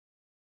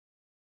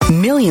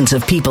Millions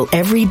of people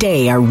every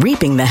day are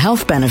reaping the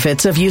health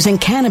benefits of using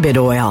cannabis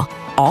oil,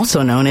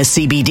 also known as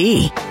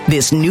CBD.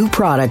 This new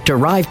product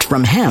derived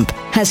from hemp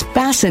has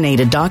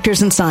fascinated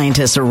doctors and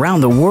scientists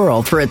around the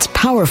world for its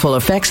powerful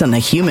effects on the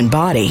human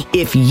body.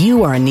 If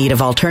you are in need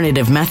of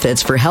alternative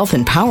methods for health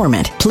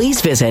empowerment, please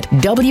visit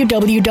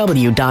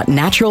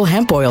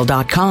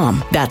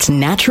www.naturalhempoil.com. That's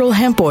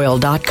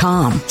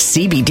naturalhempoil.com.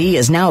 CBD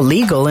is now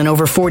legal in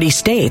over 40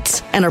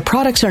 states, and our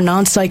products are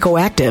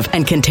non-psychoactive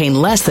and contain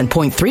less than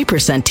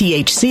 0.3%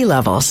 THC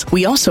levels.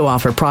 We also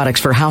offer products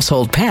for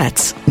household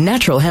pets.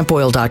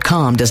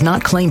 Naturalhempoil.com does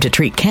not claim to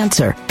treat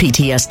cancer,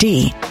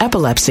 PTSD,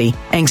 epilepsy,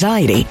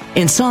 anxiety,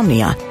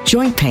 insomnia,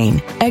 joint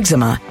pain,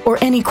 eczema, or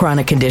any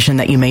chronic condition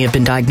that you may have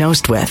been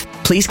diagnosed with.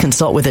 Please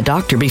consult with a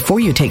doctor before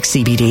you take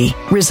CBD.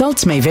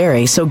 Results may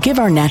vary, so give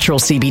our natural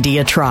CBD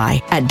a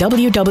try at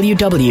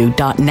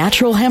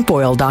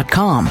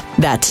www.naturalhempoil.com.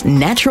 That's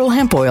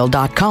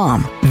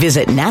naturalhempoil.com.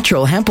 Visit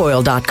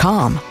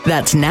naturalhempoil.com.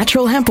 That's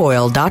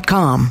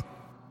naturalhempoil.com.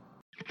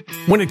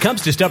 When it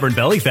comes to stubborn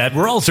belly fat,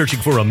 we're all searching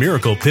for a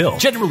miracle pill.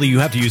 Generally, you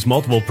have to use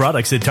multiple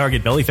products that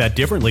target belly fat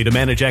differently to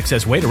manage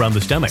excess weight around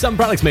the stomach. Some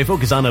products may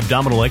focus on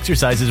abdominal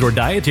exercises or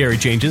dietary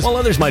changes, while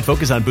others might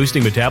focus on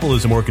boosting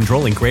metabolism or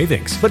controlling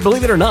cravings. But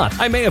believe it or not,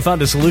 I may have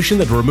found a solution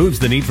that removes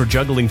the need for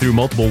juggling through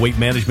multiple weight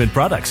management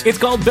products. It's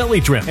called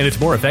Belly Trim, and it's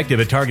more effective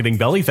at targeting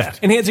belly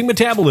fat, enhancing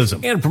metabolism,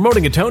 and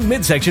promoting a toned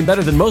midsection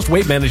better than most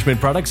weight management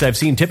products I've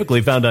seen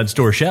typically found on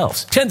store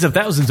shelves. Tens of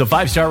thousands of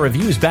 5-star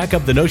reviews back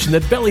up the notion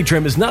that Belly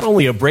Trim is not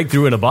only a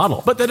breakthrough in a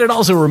bottle, but that it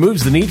also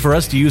removes the need for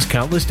us to use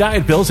countless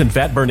diet pills and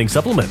fat-burning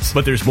supplements.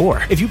 But there's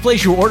more. If you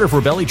place your order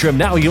for Belly Trim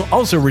now, you'll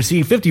also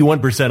receive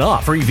 51%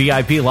 off, free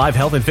VIP live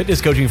health and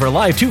fitness coaching for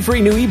life, 2 free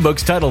new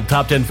ebooks titled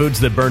Top 10 Foods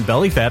That Burn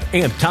Belly Fat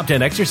and Top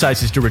 10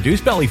 Exercises to Reduce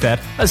Belly Fat,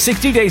 a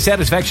 60-day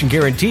satisfaction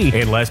guarantee,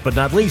 and last but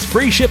not least,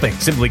 free shipping.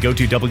 Simply go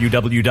to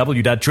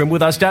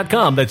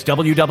www.trimwithus.com. That's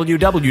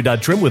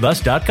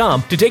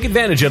www.trimwithus.com to take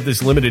advantage of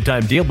this limited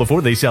time deal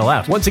before they sell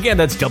out. Once again,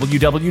 that's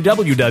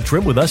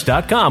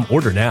www.trimwithus.com.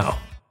 Order now.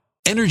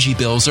 Energy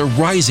bills are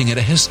rising at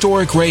a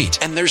historic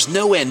rate, and there's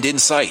no end in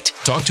sight.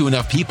 Talk to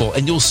enough people,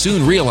 and you'll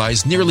soon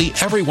realize nearly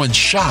everyone's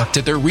shocked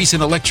at their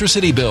recent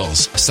electricity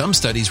bills. Some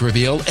studies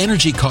reveal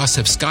energy costs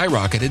have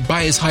skyrocketed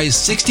by as high as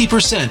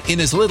 60%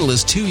 in as little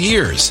as 2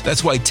 years.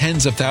 That's why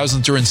tens of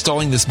thousands are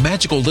installing this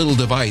magical little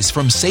device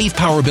from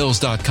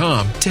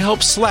SavePowerBills.com to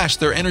help slash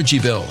their energy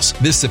bills.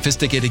 This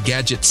sophisticated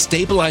gadget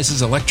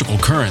stabilizes electrical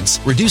currents,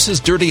 reduces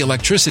dirty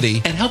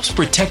electricity, and helps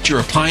protect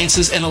your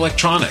appliances and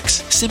electronics.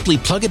 Simply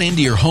plug it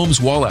into your home's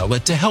wall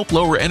outlet to help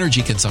lower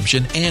energy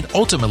consumption and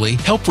ultimately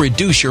help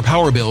reduce your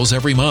power bills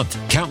every month.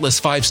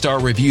 Countless 5-star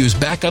reviews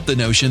back up the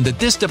notion that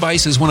this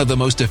device is one of the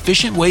most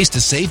efficient ways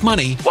to save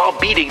money while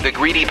beating the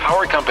greedy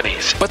power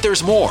companies. But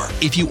there's more.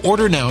 If you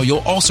order now, you'll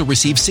also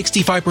receive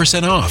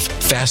 65% off,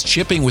 fast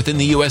shipping within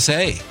the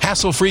USA,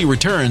 hassle-free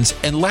returns,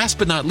 and last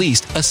but not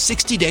least, a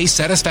 60-day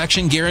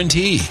satisfaction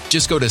guarantee.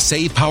 Just go to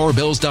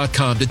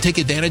SavePowerBills.com to take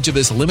advantage of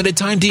this limited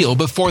time deal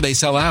before they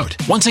sell out.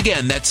 Once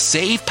again, that's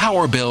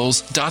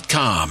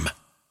SavePowerBills.com.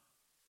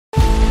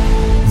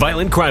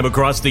 Violent crime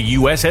across the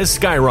U.S. has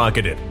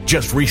skyrocketed.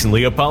 Just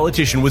recently, a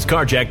politician was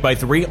carjacked by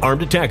 3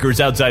 armed attackers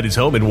outside his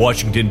home in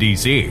Washington,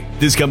 D.C.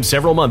 This comes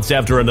several months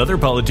after another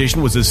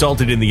politician was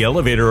assaulted in the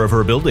elevator of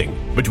her building.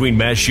 Between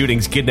mass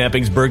shootings,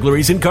 kidnappings,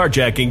 burglaries, and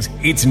carjackings,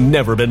 it's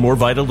never been more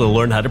vital to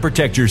learn how to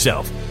protect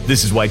yourself.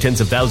 This is why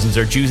tens of thousands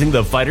are choosing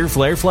the Fighter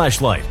Flare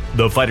flashlight.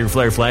 The Fighter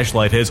Flare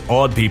flashlight has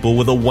awed people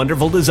with a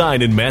wonderful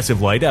design and massive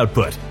light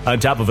output. On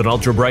top of an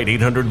ultra-bright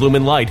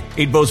 800-lumen light,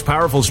 it boasts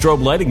powerful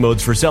strobe lighting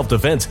modes for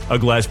self-defense, a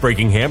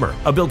glass-breaking hammer,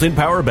 a built-in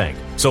power bank,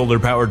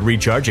 solar-powered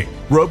recharging,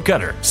 rope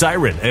cutter,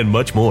 siren, and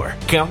much more.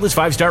 Countless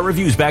 5-star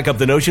reviews back up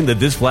the notion that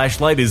this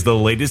flashlight is the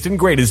latest and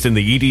greatest in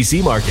the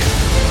EDC market.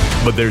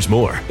 But there's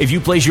more. If you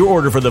place your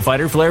order for the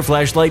Fighter Flare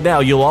flashlight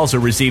now, you'll also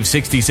receive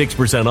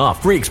 66%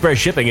 off, free express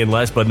shipping, and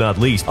last but not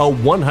least, a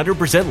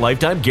 100%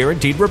 lifetime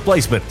guaranteed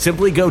replacement.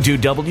 Simply go to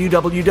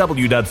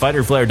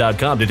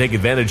www.fighterflare.com to take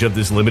advantage of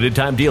this limited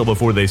time deal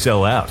before they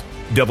sell out.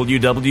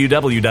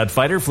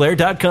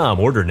 www.fighterflare.com.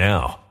 Order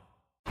now.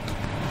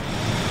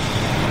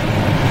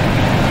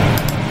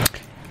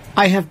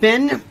 I have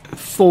been,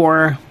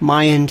 for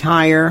my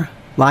entire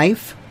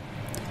life,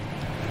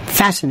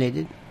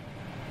 fascinated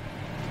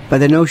by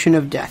the notion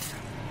of death.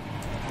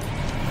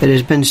 It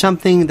has been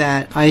something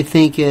that I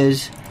think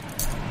is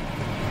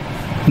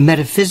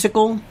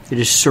metaphysical, it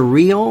is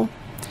surreal,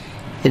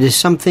 it is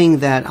something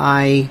that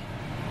I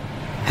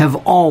have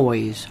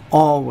always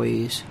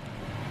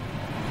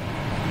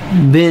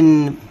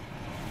been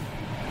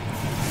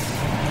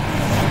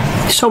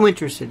so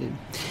interested in.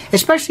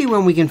 Especially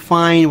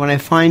when I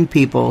find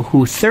people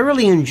who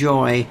thoroughly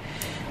enjoy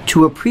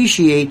to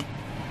appreciate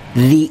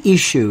the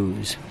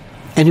issues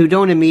and who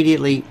don't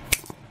immediately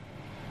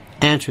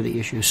answer the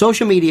issue.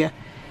 Social media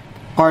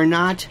are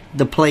not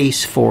the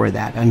place for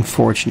that,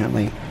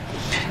 unfortunately.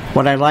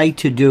 What I like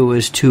to do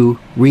is to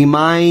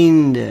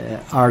remind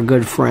our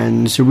good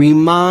friends,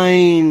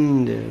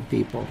 remind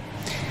people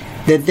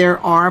that there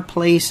are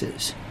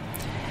places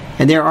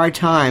And there are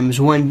times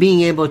when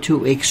being able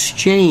to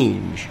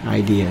exchange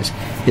ideas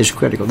is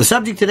critical. The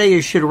subject today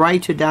is, should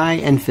right to die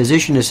and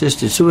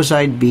physician-assisted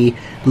suicide be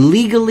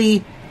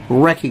legally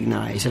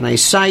recognized? And I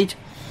cite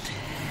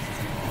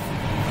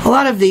a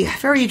lot of the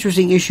very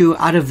interesting issue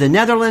out of the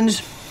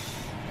Netherlands.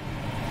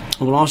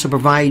 We'll also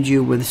provide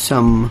you with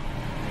some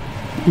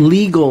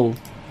legal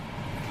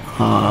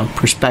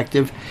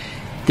perspective.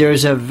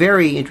 There's a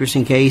very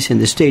interesting case in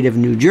the state of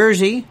New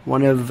Jersey,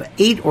 one of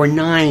 8 or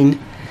 9.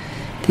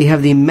 They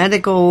have the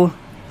medical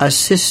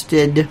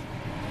assisted,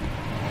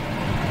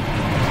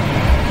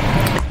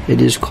 it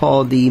is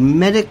called the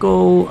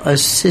medical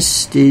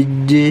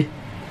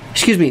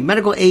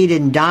aid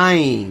in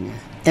dying,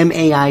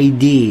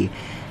 MAID,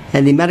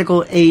 and the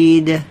medical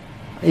aid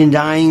in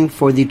dying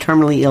for the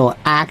Terminally Ill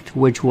Act,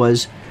 which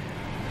was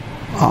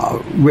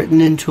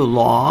written into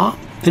law.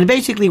 And it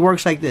basically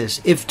works like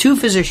this. If 2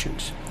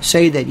 physicians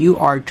say that you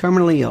are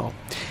terminally ill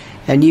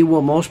and you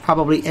will most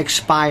probably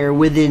expire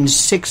within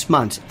 6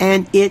 months,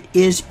 and it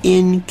is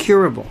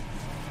incurable,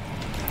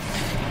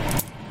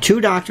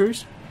 2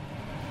 doctors,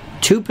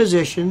 2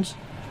 physicians,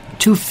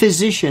 2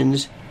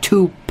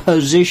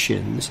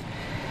 positions,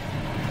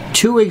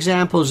 2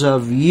 examples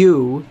of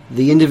you,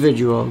 the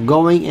individual,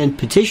 going and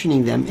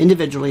petitioning them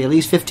individually at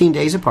least 15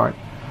 days apart,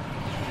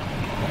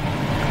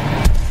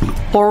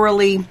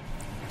 orally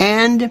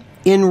and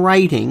in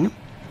writing,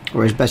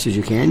 or as best as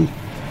you can,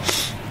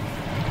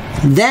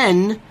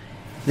 then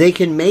they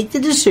can make the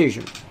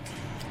decision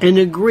and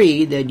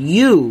agree that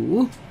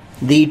you,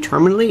 the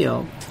terminally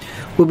ill,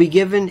 will be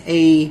given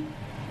a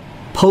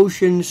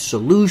potion,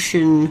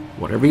 solution,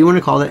 whatever you want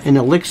to call it, an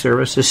elixir,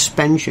 a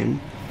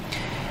suspension,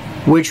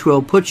 which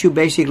will put you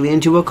basically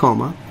into a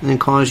coma and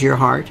cause your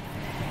heart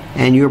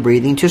and your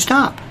breathing to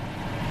stop.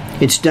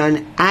 It's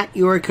done at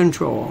your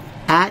control,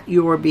 at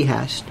your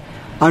behest,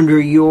 under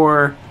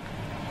your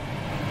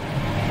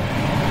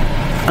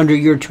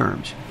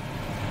terms.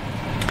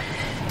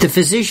 The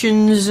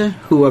physicians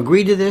who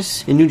agree to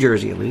this, in New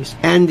Jersey at least,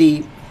 and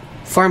the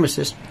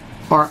pharmacists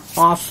are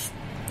off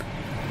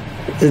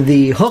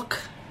the hook.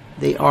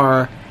 They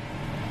are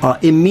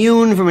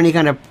immune from any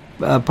kind of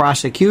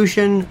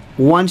prosecution.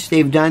 Once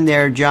they've done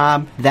their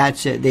job,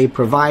 that's it. They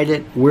provide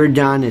it. We're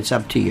done. It's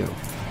up to you.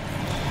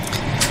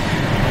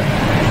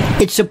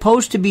 It's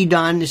supposed to be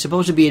done. It's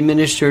supposed to be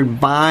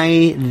administered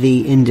by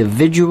the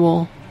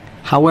individual.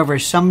 However,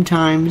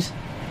 sometimes,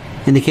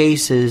 in the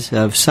cases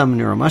of some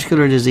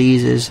neuromuscular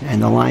diseases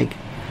and the like,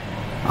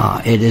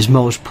 it is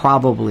most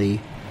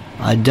probably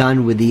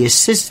done with the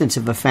assistance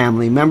of a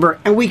family member.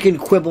 And we can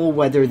quibble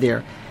whether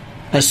they're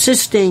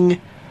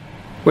assisting,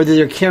 whether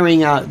they're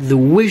carrying out the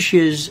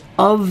wishes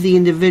of the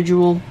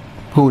individual.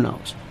 Who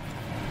knows?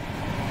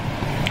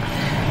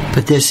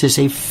 But this is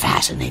a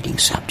fascinating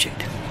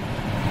subject.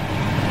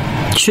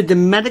 Should the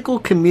medical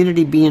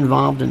community be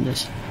involved in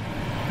this?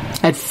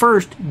 At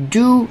first,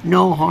 do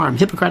no harm.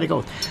 Hippocratic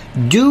oath.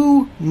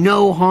 Do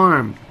no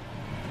harm.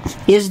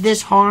 Is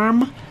this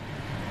harm?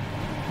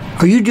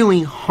 Are you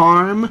doing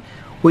harm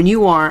when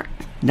you are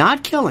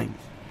not killing,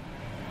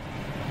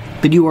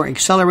 but you are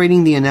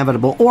accelerating the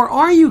inevitable? Or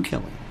are you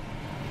killing?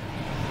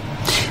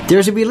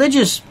 There's a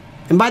religious,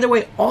 and by the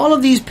way, all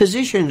of these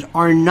positions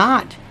are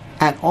not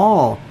at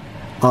all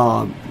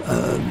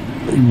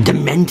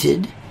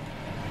demented.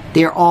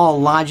 They're all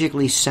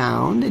logically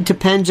sound. It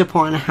depends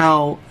upon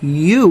how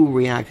you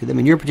react to them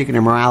and your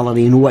particular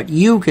morality and what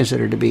you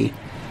consider to be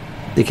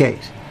the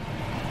case.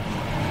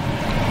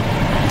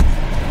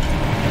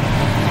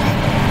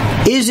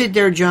 Is it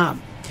their job?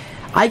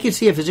 I could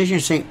see a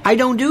physician saying, I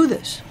don't do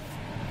this.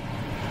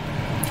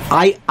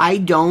 I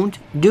don't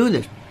do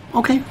this.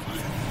 Okay.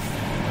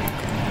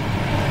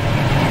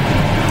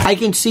 I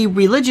can see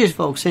religious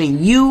folks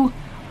saying, you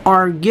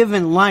are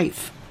given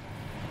life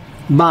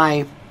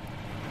by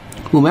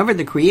whomever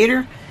the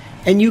creator,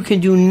 and you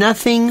can do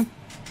nothing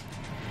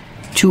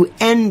to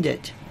end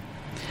it.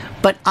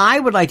 But I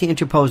would like to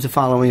interpose the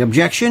following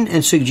objection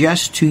and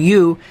suggest to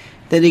you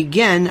that,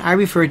 again, I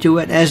refer to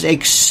it as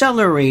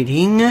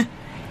accelerating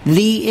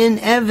the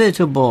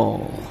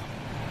inevitable.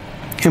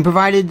 And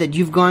provided that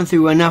you've gone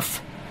through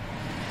enough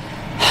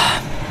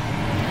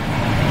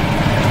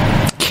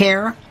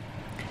care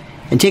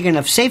and take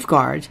enough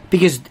safeguards,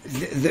 because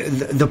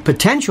the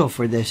potential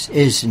for this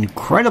is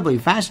incredibly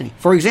fascinating.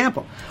 For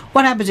example,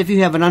 what happens if you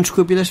have an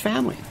unscrupulous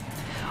family?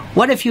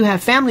 What if you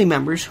have family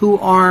members who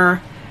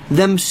are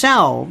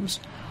themselves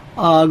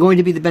going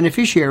to be the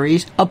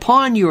beneficiaries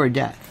upon your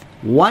death?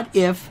 What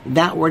if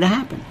that were to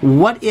happen?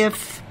 What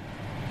if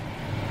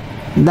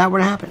that were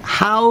to happen?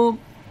 How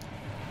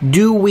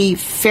do we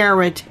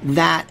ferret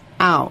that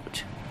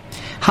out?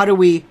 How do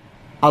we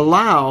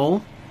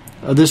allow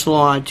this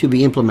law to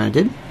be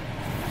implemented,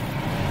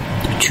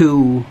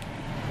 to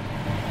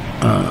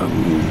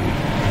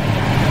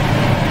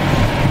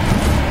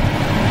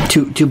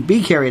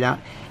be carried out,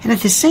 and at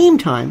the same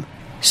time,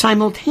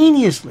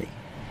 simultaneously,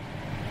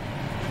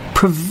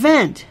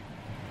 prevent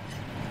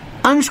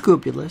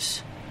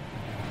unscrupulous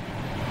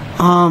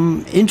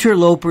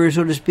interlopers,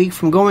 so to speak,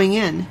 from going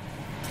in?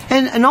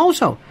 And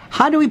also,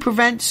 How do we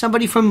prevent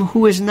somebody from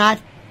who is not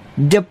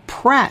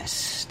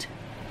depressed?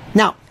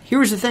 Now,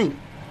 here's the thing.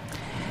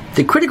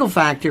 The critical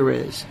factor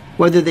is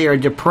whether they are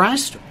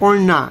depressed or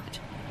not,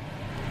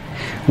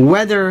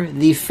 whether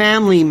the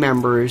family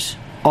members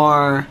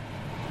are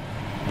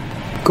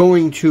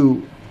going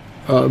to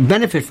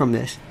benefit from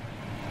this.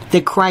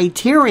 The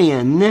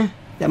criterion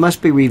that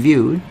must be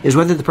reviewed is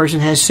whether the person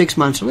has 6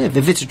 months to live.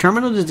 If it's a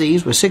terminal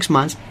disease with 6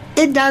 months,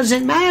 it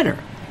doesn't matter.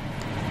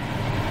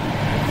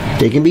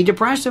 They can be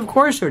depressed, of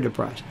course they're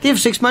depressed. They have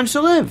 6 months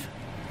to live.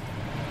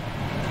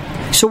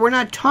 So we're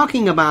not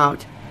talking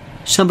about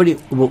somebody,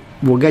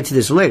 we'll get to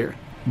this later,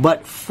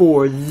 but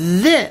for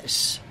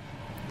this,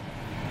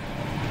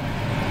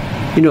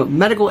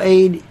 medical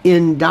aid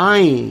in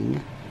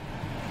dying,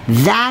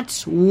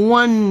 that's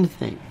one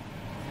thing.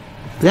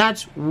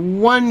 That's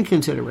one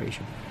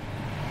consideration.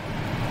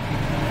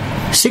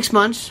 6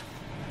 months,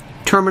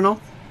 terminal,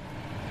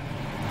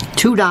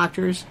 2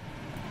 doctors,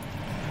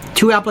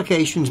 2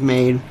 applications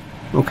made.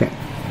 Okay.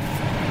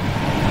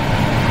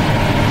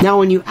 Now,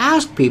 when you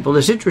ask people,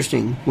 it's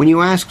interesting. When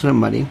you ask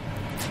somebody,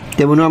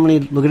 they will normally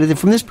look at it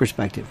from this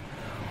perspective.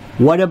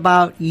 What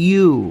about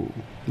you?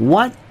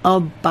 What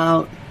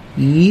about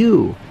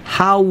you?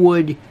 How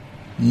would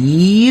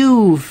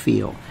you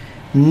feel?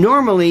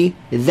 Normally,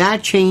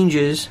 that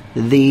changes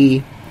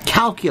the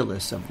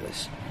calculus of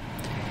this.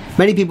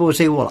 Many people would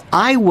say, well,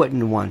 I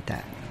wouldn't want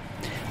that.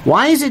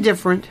 Why is it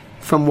different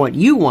from what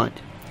you want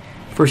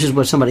versus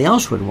what somebody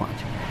else would want?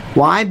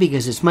 Why?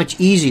 Because it's much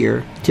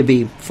easier to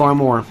be far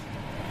more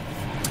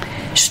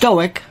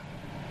stoic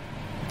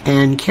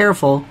and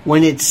careful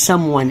when it's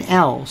someone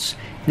else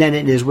than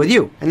it is with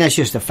you. And that's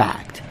just a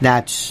fact.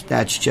 That's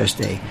just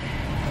a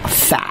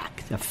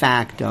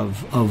fact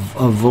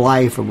of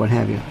life or what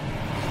have you.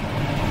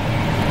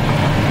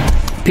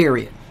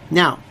 Period.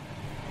 Now,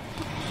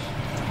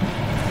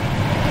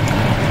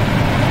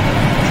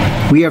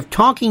 we are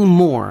talking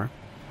more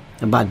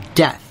about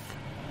death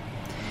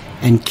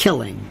and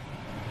killing,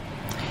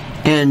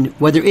 and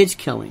whether it's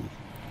killing,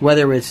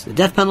 whether it's the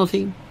death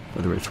penalty,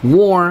 whether it's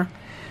war,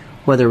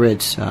 whether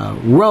it's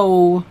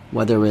Roe,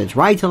 whether it's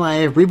right to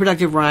life,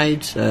 reproductive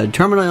rights,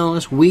 terminal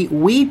illness.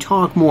 We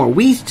talk more.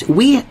 We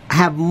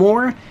have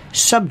more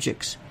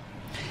subjects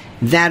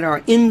that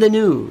are in the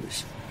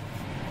news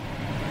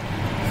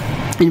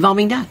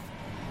involving death.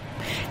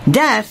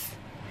 Death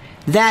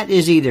that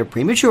is either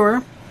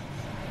premature,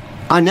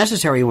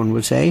 unnecessary, one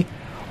would say,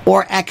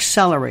 or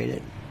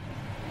accelerated.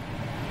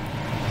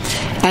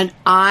 And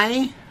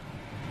I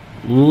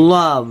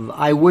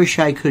wish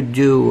I could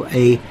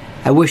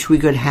I wish we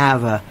could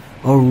have a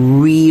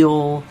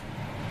real,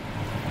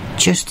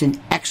 just an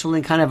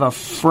excellent kind of a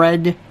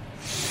friendly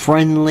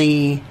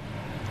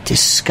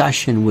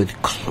discussion with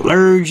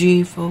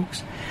clergy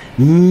folks,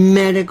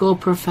 medical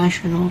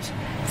professionals,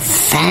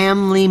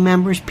 family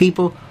members,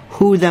 people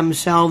who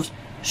themselves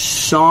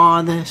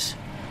saw this.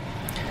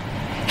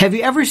 Have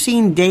you ever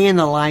seen Day in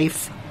the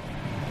Life?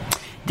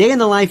 Day in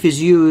the Life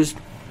is used.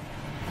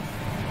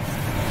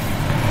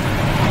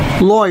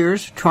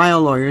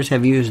 Trial lawyers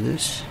have used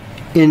this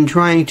in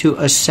trying to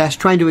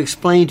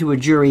explain to a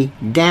jury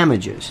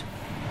damages.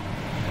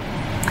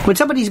 When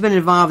somebody's been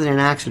involved in an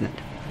accident.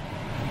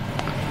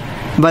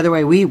 By the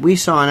way, we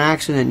saw an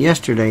accident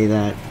yesterday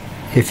that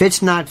if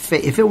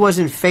it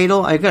wasn't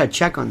fatal, I got to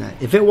check on that.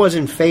 If it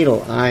wasn't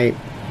fatal, I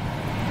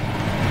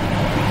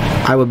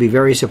would be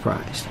very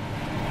surprised.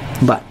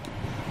 But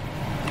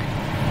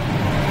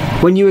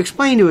when you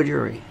explain to a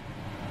jury,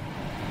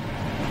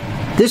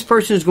 this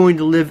person is going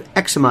to live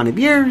X amount of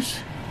years,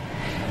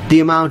 the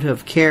amount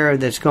of care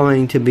that's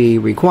going to be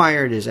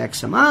required is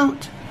X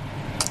amount,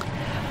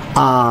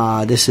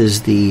 this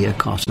is the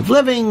cost of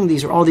living,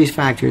 these are all these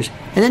factors,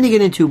 and then you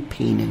get into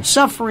pain and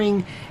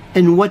suffering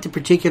and what the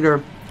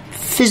particular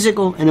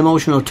physical and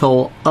emotional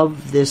toll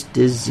of this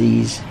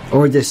disease,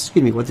 or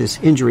what this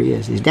injury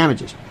is, these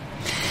damages.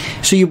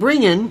 So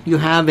you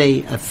have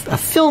a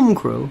film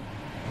crew,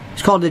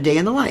 it's called A Day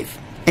in the Life,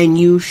 and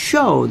you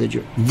show the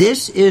jury,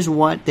 this is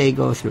what they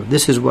go through.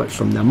 This is what,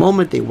 from the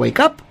moment they wake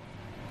up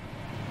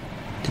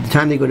to the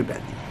time they go to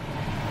bed.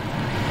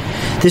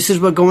 This is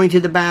what going to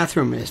the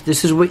bathroom is.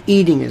 This is what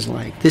eating is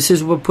like. This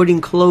is what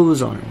putting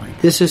clothes on is like.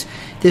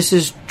 This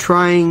is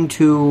trying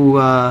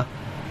to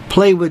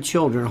play with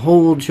children,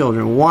 hold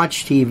children,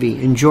 watch TV,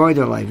 enjoy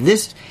their life.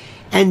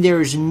 And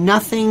there's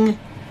nothing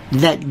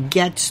that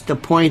gets the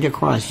point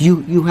across.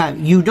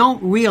 You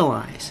don't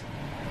realize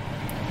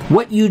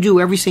what you do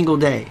every single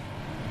day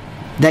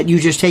that you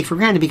just take for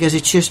granted because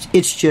it's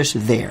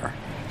just there.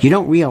 You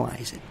don't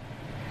realize it.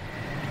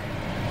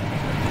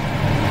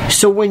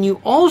 So when you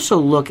also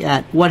look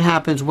at what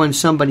happens when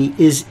somebody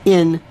is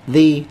in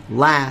the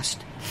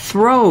last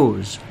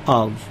throes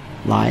of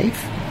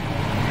life,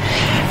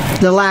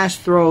 the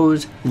last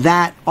throes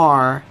that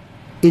are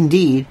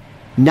indeed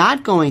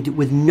not going to,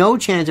 with no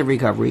chance of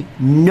recovery,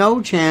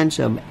 no chance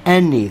of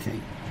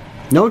anything,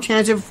 no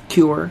chance of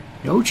cure,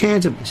 no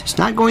chance of this. It's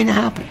not going to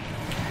happen.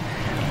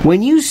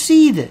 When you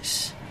see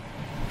this,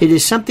 it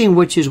is something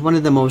which is one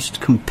of the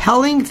most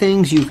compelling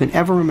things you can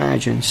ever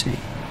imagine seeing.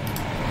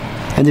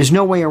 And there's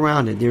no way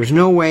around it. There's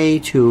no way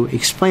to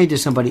explain to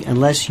somebody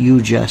unless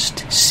you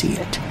just see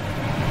it.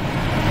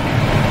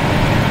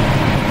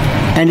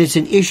 And it's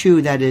an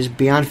issue that is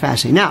beyond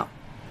fascinating. Now,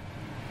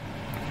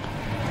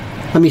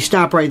 let me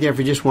stop right there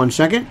for just 1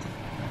 second,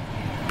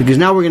 because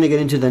now we're going to get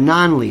into the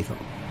non-lethal,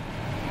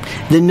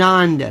 the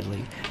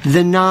non-deadly,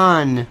 the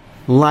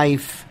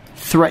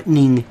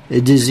non-life-threatening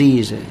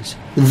diseases,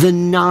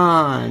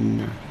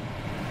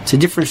 It's a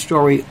different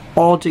story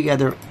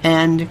altogether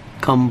and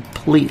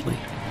completely.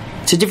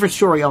 It's a different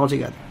story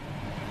altogether.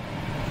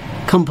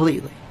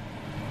 Completely.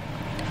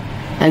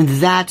 And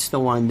that's the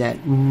one that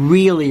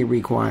really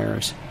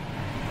requires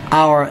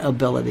our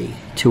ability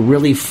to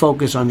really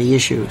focus on the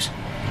issues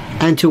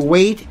and to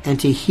wait and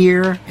to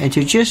hear and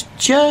to just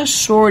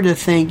sort of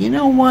think, you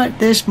know what,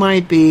 this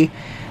might be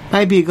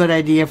a good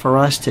idea for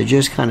us to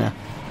just kind of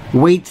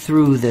wait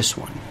through this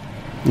one.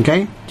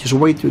 Okay? Just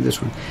wait through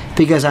this one.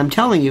 Because I'm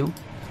telling you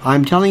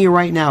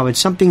right now, it's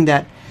something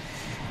that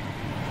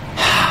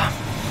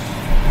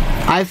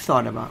I've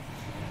thought about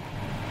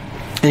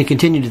and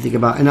continue to think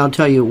about, and I'll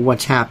tell you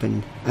what's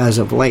happened as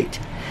of late.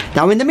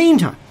 Now, in the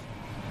meantime,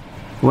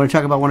 I want to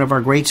talk about one of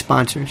our great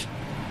sponsors,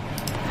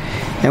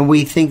 and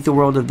we think the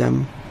world of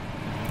them.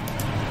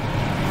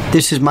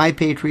 This is My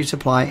Patriot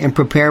Supply and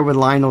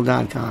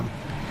PrepareWithLionel.com.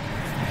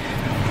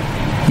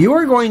 You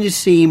are going to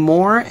see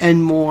more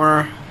and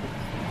more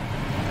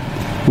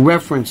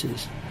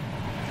references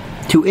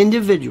to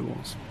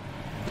individuals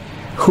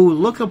who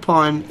look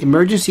upon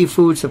emergency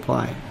food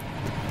supply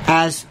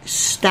as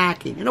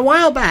stacking. And a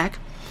while back,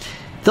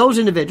 those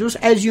individuals,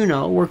 as you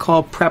know, were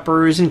called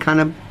preppers and kind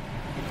of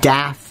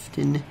daft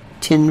and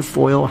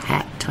tinfoil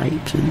hat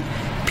types and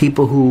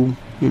people who,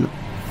 and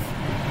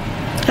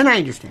I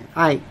understand.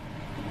 I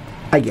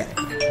get it.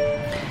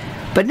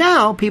 But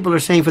now people are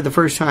saying for the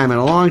first time in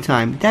a long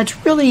time,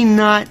 that's really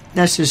not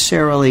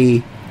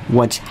necessarily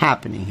what's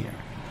happening here.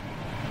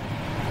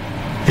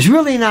 It's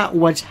really not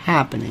what's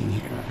happening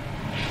here.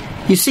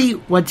 You see,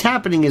 what's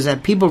happening is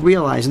that people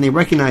realize and they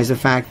recognize the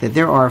fact that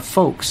there are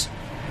folks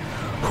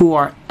who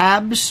are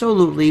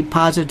absolutely,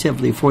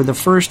 positively, for the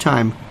first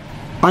time,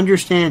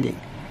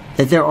 understanding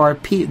that there are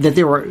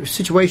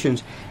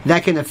situations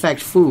that can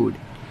affect food.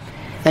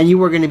 And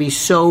you are going to be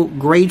so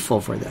grateful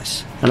for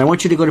this. And I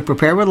want you to go to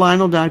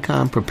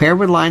PrepareWithLionel.com,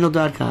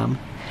 PrepareWithLionel.com.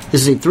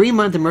 This is a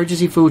 3-month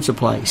emergency food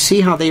supply.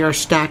 See how they are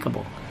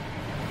stackable.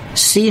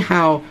 See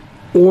how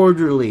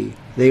orderly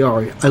they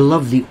are. I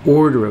love the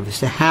order of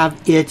this, to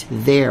have it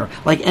there,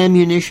 like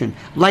ammunition,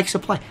 like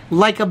supply,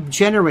 like a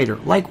generator,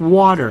 like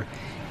water.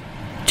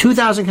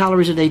 2,000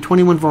 calories a day,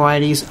 21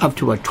 varieties, up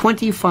to a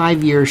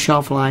 25-year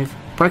shelf life.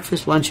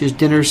 Breakfast, lunches,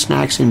 dinners,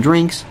 snacks, and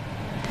drinks.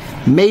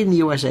 Made in the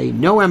USA,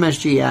 no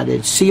MSG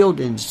added, sealed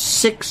in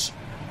 6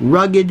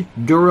 rugged,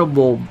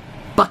 durable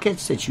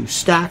buckets that you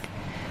stack.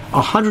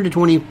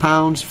 120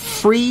 pounds,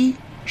 free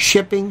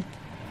shipping,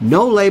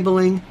 no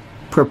labeling.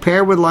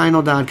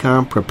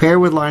 PrepareWithLionel.com,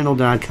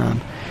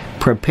 PrepareWithLionel.com,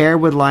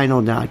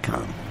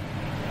 PrepareWithLionel.com.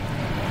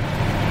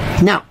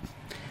 Now,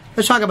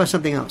 let's talk about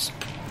something else.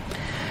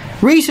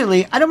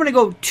 Recently, I don't want to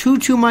go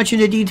too much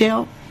into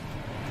detail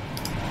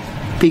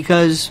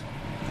because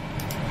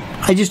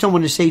I just don't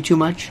want to say too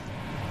much.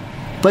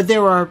 But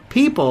there are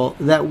people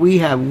that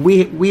we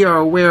are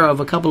aware of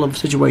a couple of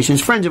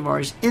situations, friends of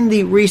ours, in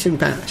the recent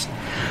past.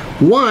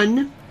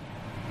 One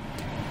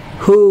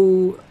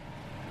who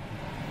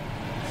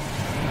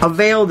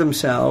avail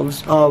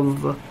themselves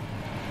of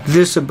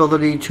this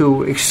ability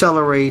to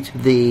accelerate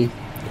the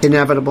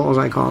inevitable, as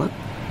I call it,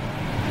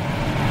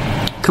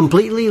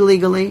 completely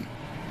legally.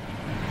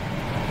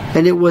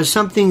 And it was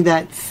something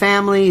that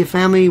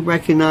family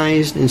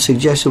recognized and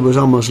suggested was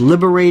almost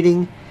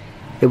liberating.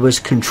 It was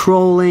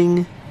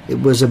controlling.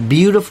 It was a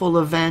beautiful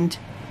event.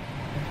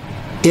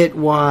 It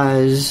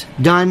was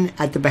done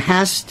at the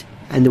behest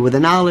and with the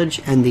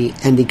knowledge and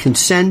the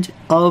consent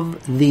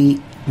of the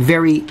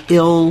very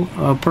ill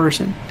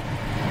person.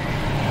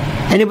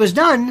 And it was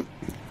done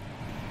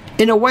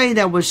in a way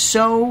that was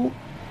so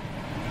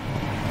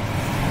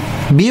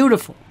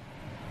beautiful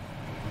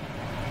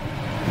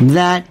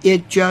that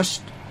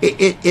it's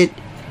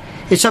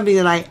something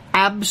that I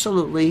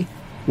absolutely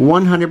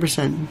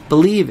 100%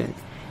 believe in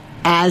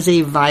as a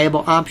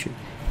viable option.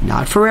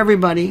 Not for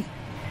everybody,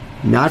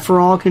 not for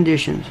all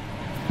conditions,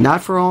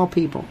 not for all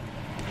people.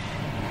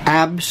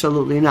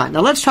 Absolutely not. Now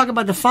let's talk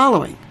about the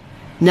following.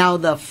 Now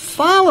the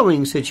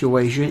following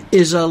situation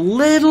is a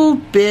little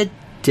bit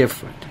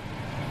different.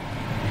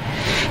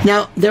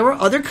 Now there are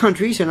other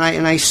countries, and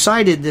I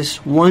cited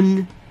this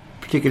one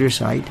particular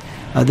site.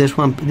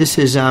 This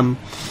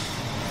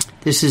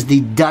is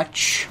the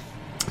Dutch.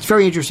 It's a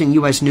very interesting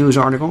U.S. News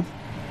article.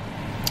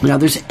 Now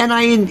and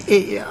I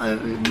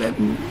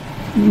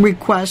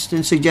request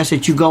and suggest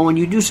that you go and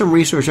you do some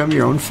research on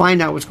your own,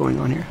 find out what's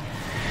going on here.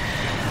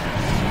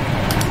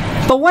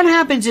 But what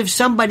happens if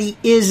somebody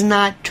is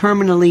not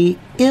terminally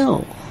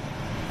ill?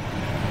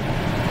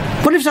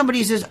 What if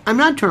somebody says, I'm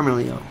not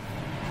terminally ill?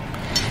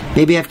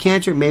 Maybe I have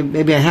cancer,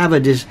 maybe I have a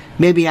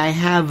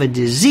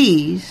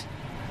disease,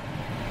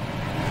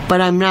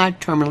 but I'm not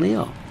terminally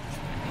ill.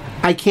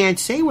 I can't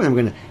say when I'm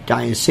going to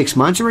die in 6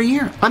 months or a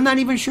year. I'm not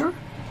even sure.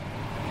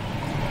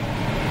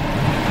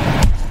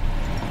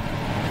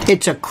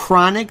 It's a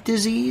chronic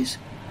disease.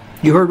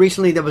 You heard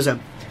recently there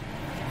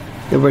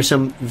were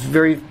some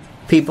very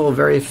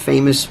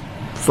famous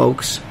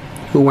folks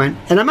who went,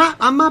 and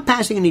I'm not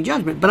passing any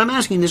judgment, but I'm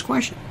asking this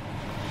question.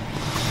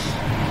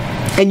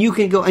 And you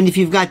can go, and if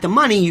you've got the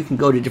money, you can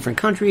go to different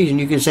countries and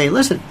you can say,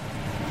 listen,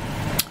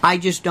 I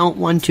just don't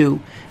want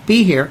to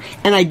be here,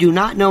 and I do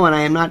not know, and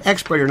I am not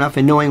expert enough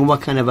in knowing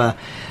what kind of a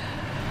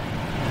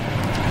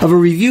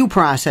review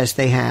process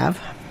they have.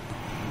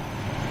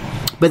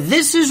 But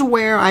this is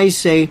where I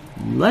say,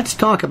 let's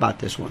talk about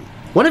this one.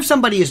 What if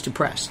somebody is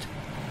depressed?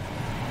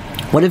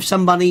 What if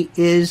somebody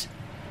is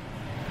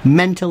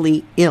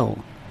mentally ill?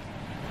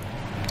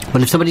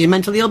 What if somebody is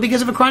mentally ill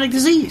because of a chronic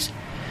disease?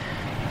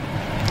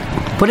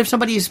 What if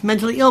somebody is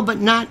mentally ill but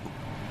not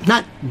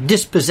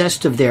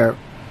dispossessed of their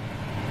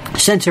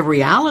sense of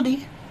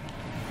reality?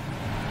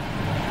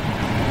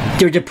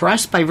 They're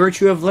depressed by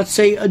virtue of, let's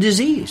say, a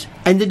disease.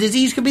 And the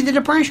disease could be the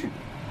depression.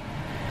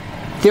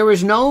 There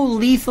is no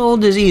lethal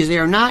disease. They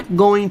are not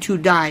going to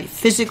die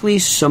physically,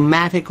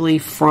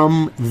 somatically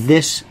from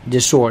this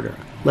disorder.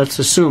 Let's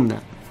assume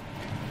that.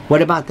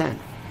 What about then?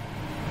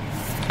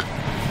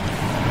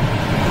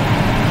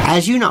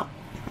 As you know,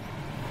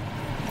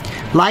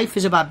 life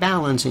is about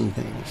balancing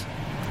things.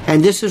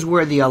 And this is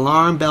where the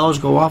alarm bells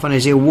go off and I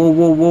say, whoa,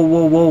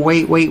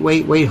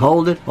 wait,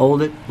 hold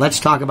it. Let's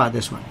talk about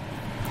this one.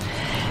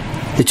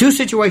 The two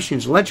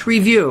situations, let's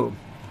review.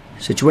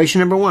 Situation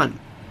number one,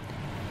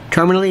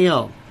 terminally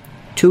ill,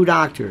 2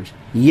 doctors.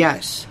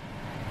 Yes,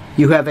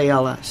 you have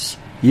ALS.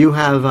 You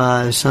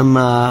have some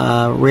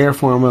rare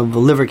form of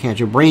liver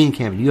cancer, brain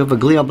cancer. You have a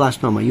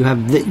glioblastoma. You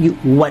have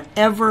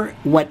whatever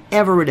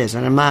it is.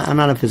 And I'm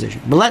not a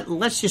physician, but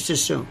let's just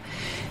assume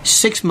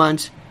 6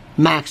 months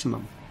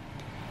maximum.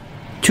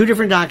 2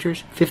 different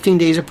doctors, 15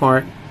 days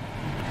apart,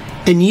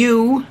 and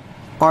you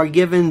are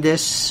given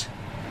this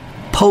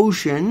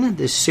potion,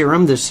 this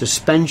serum, this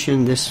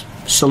suspension, this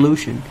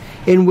solution,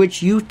 in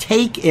which you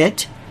take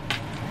it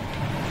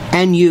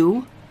and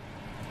you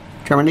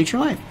terminate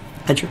your life.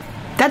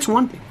 That's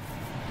one thing.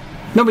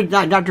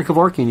 Remember, Dr.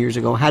 Kevorkian years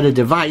ago had a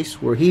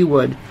device where he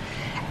would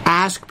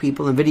ask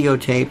people and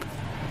videotape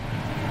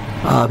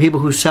people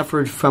who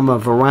suffered from a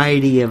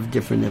variety of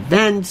different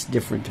events,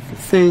 different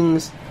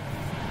things,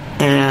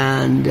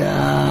 and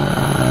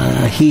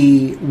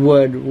he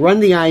would run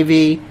the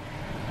IV,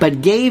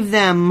 but gave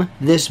them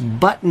this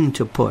button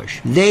to push.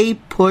 They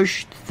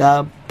pushed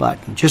the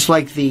button, just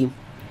like the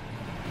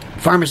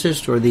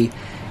pharmacist or the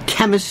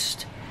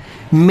chemist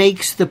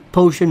makes the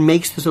potion,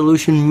 makes the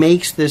solution,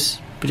 makes this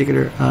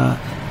particular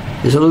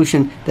the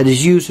solution that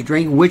is used to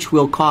drink, which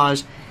will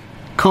cause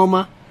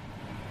coma,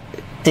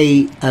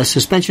 a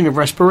suspension of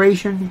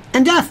respiration,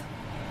 and death.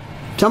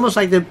 It's almost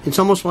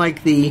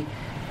like the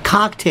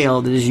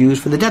cocktail that is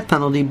used for the death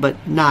penalty, but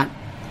not,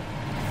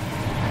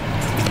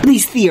 at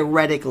least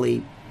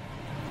theoretically,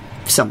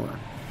 similar.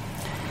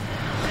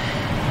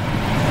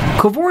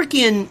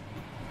 Kevorkian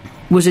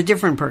was a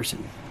different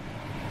person.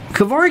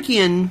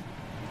 Kevorkian,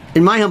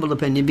 in my humble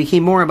opinion,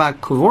 became more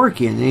about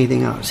Kevorkian than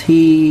anything else.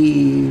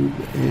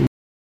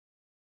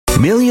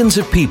 Millions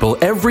of people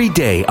every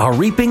day are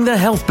reaping the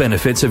health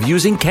benefits of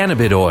using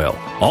cannabis oil,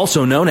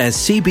 also known as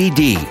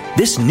CBD.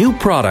 This new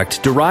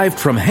product derived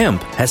from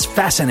hemp has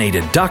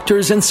fascinated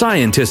doctors and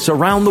scientists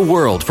around the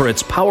world for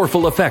its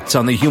powerful effects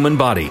on the human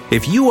body.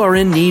 If you are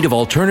in need of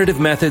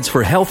alternative methods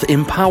for health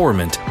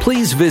empowerment,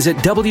 please visit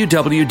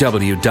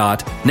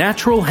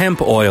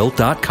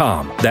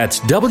www.naturalhempoil.com. That's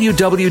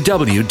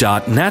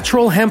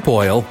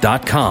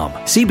www.naturalhempoil.com.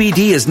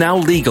 CBD is now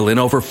legal in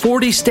over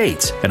 40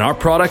 states, and our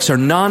products are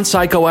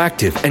non-psychoactive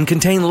and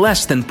contain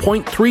less than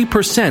 0.3%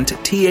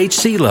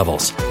 THC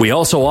levels. We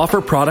also offer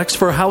products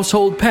for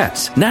household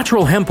pets.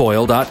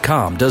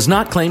 NaturalHempOil.com does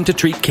not claim to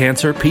treat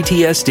cancer,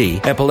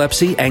 PTSD,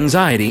 epilepsy,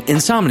 anxiety,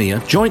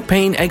 insomnia, joint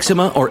pain,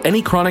 eczema, or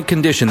any chronic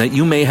condition that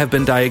you may have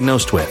been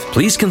diagnosed with.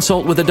 Please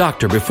consult with a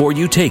doctor before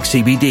you take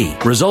CBD.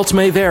 Results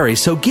may vary,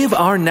 so give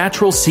our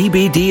natural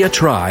CBD a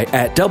try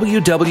at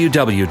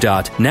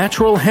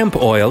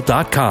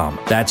www.naturalhempoil.com.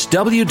 That's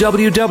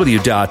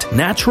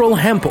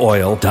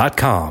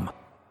www.naturalhempoil.com.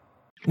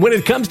 When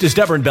it comes to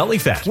stubborn belly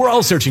fat, we're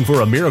all searching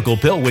for a miracle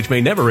pill which may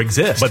never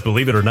exist. But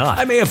believe it or not,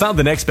 I may have found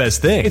the next best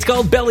thing. It's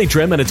called Belly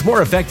Trim, and it's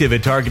more effective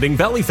at targeting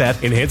belly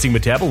fat, enhancing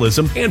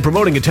metabolism, and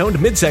promoting a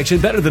toned midsection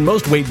better than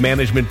most weight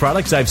management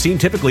products I've seen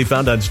typically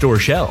found on store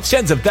shelves.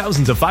 Tens of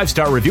thousands of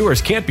 5-star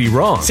reviewers can't be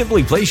wrong.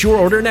 Simply place your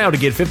order now to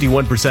get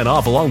 51%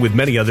 off along with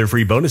many other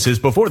free bonuses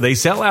before they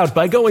sell out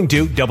by going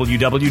to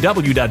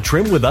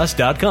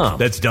www.trimwithus.com.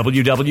 That's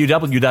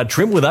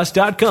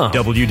www.trimwithus.com.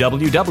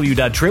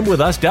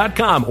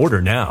 www.trimwithus.com.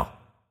 Order now.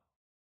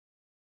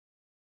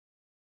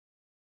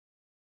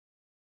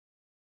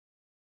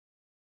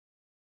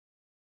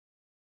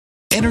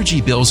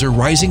 Energy bills are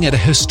rising at a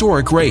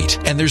historic rate,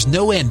 and there's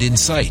no end in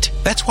sight.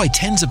 That's why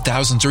tens of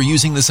thousands are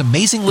using this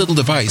amazing little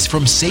device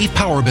from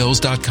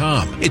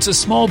SavePowerBills.com. It's a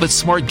small but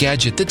smart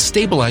gadget that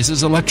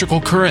stabilizes electrical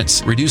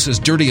currents, reduces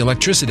dirty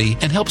electricity,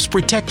 and helps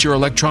protect your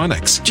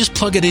electronics. Just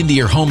plug it into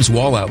your home's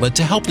wall outlet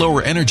to help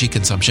lower energy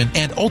consumption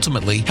and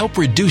ultimately help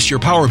reduce your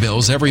power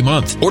bills every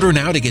month. Order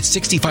now to get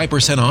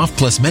 65% off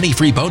plus many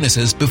free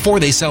bonuses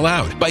before they sell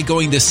out by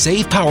going to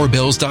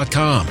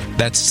SavePowerBills.com.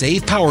 That's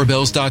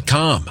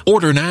SavePowerBills.com.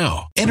 Order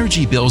now.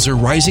 Energy bills are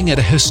rising at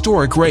a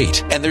historic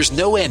rate, and there's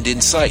no end in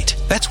sight.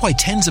 That's why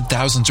tens of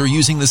thousands are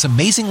using this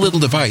amazing little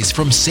device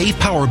from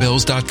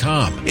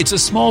SavePowerBills.com. It's a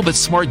small but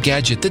smart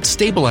gadget that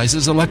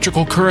stabilizes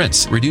electrical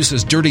currents,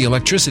 reduces dirty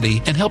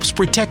electricity, and helps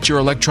protect your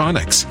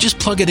electronics. Just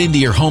plug it into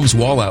your home's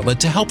wall outlet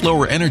to help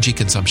lower energy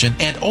consumption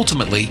and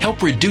ultimately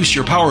help reduce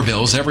your power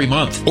bills every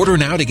month. Order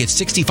now to get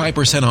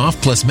 65%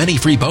 off plus many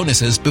free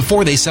bonuses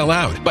before they sell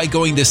out by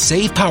going to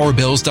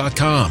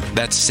SavePowerBills.com.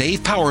 That's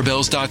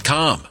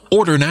SavePowerBills.com.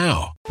 Order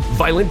now.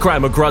 Violent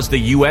crime across the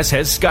U.S.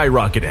 has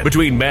skyrocketed.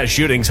 Between mass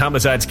shootings,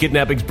 homicides,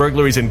 kidnappings,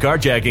 burglaries, and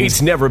carjackings,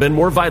 it's never been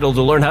more vital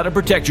to learn how to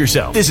protect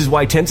yourself. This is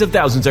why tens of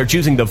thousands are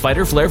choosing the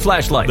Fighter Flare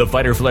flashlight. The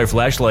Fighter Flare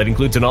flashlight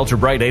includes an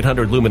ultra-bright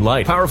 800 lumen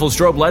light, powerful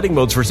strobe lighting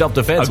modes for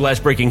self-defense, a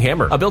glass-breaking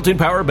hammer, a built-in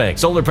power bank,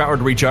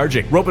 solar-powered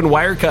recharging, rope and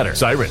wire cutter,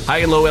 siren, high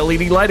and low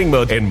LED lighting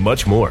mode, and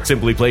much more.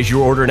 Simply place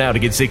your order now to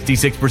get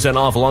 66%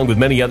 off along with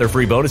many other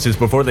free bonuses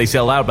before they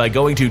sell out by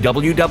going to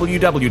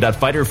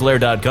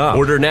www.fighterflare.com.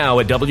 Order now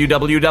at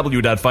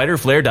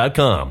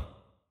www.fighterflare.com.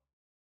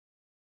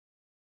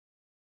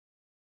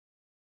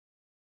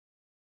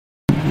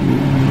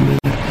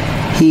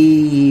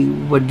 He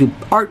would do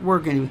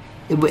artwork, and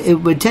it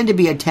would tend to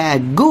be a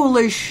tad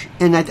ghoulish,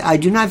 and I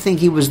do not think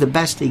he was the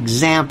best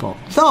example.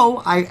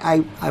 Though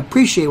I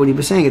appreciate what he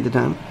was saying at the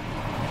time.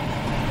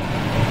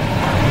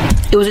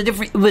 It was a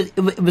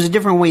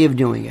different way of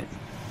doing it.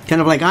 Kind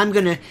of like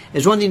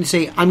there's one thing to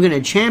say, I'm gonna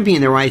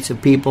champion the rights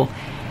of people,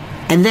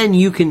 and then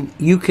you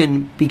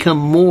can become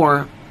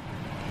more.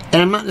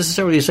 And I'm not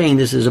necessarily saying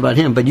this is about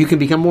him, but you can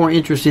become more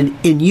interested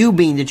in you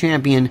being the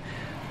champion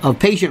of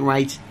patient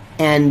rights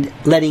and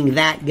letting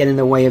that get in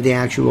the way of the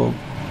actual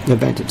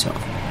event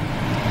itself.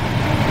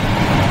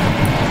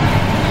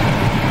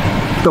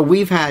 But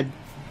we've had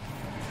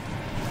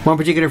one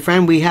particular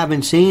friend we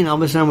haven't seen. All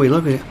of a sudden we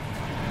look at it.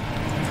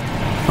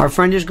 Our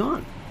friend is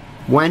gone.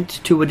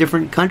 Went to a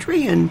different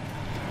country, and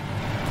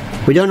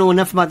we don't know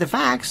enough about the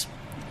facts.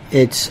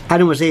 I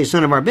don't want to say it's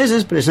none of our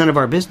business, but it's none of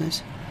our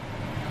business.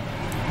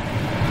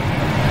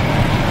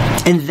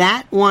 And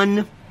that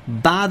one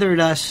bothered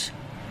us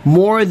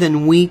more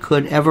than we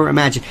could ever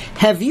imagine.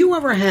 Have you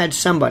ever had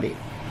somebody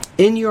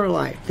in your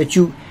life that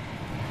you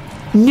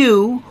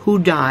knew who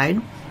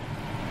died?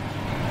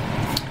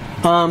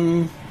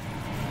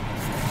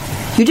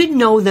 You didn't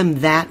know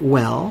them that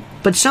well,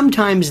 but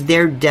sometimes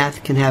their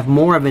death can have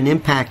more of an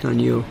impact on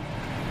you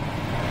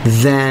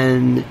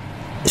than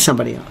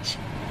somebody else.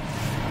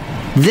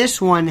 This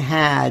one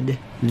had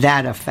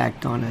that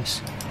effect on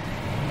us.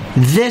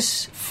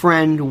 This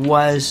friend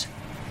was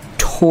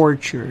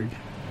tortured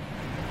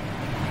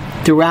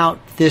throughout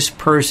this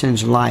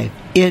person's life.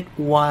 It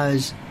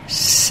was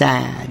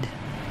sad.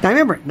 Now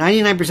remember,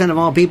 99% of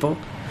all people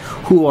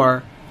who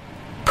are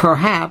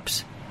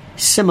perhaps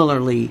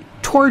similarly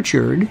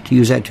tortured, to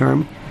use that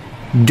term,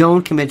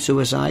 don't commit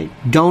suicide,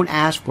 don't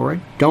ask for it,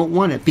 don't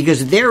want it,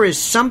 because there is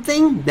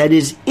something that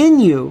is in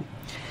you,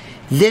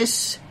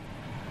 this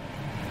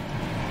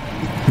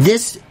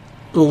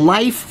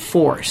life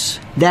force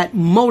that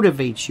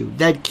motivates you,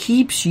 that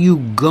keeps you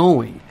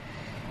going.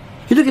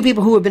 You look at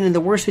people who have been in the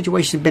worst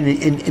situations, been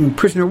in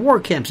prisoner of war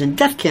camps and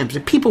death camps,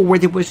 and people where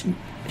there was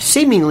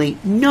seemingly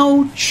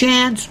no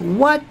chance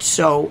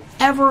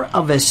whatsoever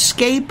of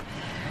escape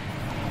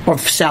or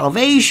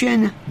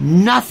salvation,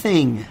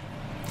 nothing.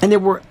 And there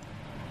were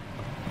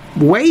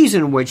ways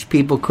in which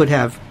people could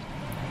have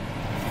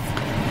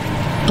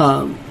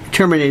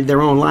terminated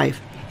their own life.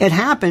 It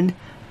happened,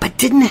 but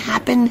didn't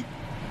happen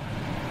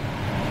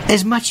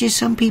as much as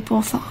some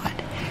people thought.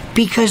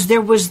 Because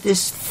there was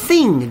this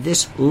thing,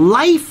 this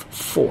life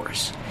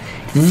force,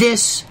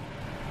 this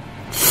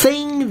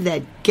thing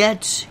that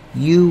gets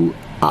you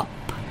up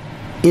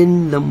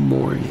in the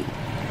morning,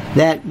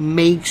 that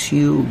makes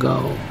you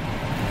go.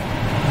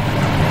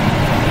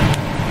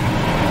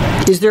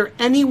 Is there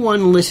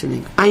anyone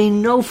listening, I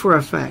know for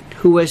a fact,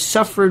 who has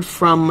suffered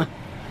from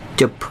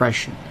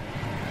depression?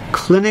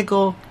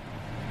 Clinical,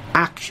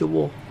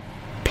 actual,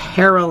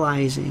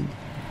 paralyzing,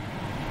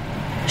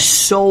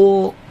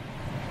 soul-killing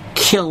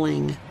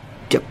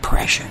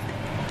depression.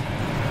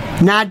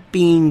 Not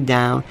being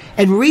down.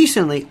 And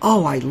recently,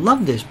 I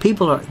love this.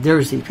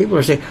 There's these people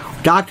are saying,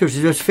 doctors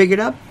have just figured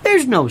out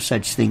there's no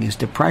such thing as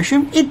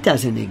depression. It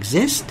doesn't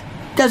exist.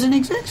 Doesn't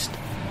exist.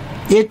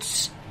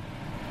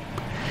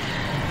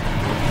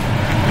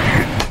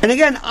 And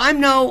again,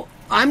 I'm no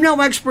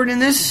expert in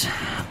this,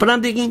 but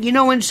I'm thinking,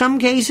 in some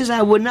cases,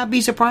 I would not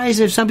be surprised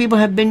if some people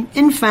have been,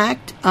 in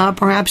fact,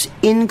 perhaps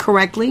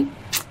incorrectly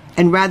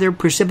and rather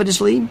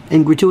precipitously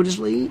and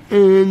gratuitously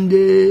and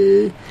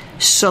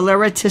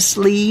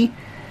celeritously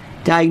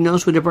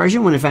diagnosed with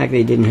depression when in fact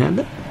they didn't have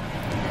that.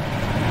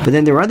 But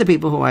then there are other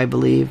people who I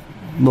believe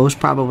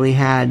most probably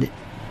had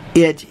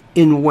it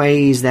in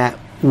ways that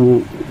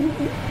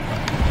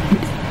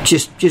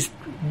just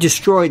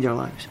destroyed their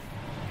lives.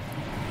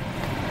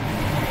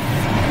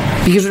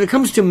 Because when it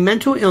comes to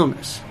mental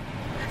illness,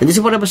 and this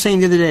is what I was saying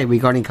the other day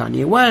regarding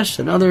Kanye West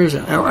and others,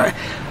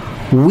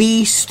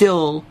 we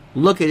still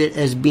look at it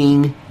as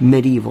being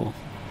medieval.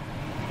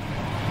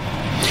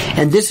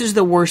 And this is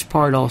the worst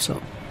part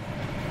also.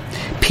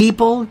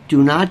 People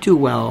do not do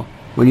well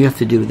when you have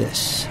to do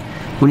this.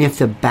 When you have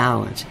to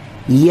balance.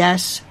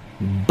 Yes,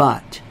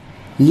 but.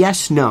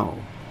 Yes, no.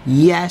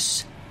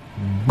 Yes,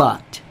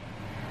 but.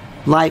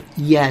 Like,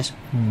 yes,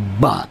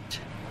 but.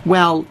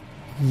 Well,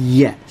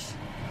 yes.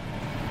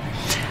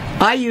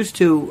 I used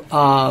to,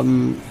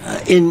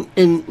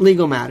 in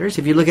legal matters,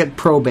 if you look at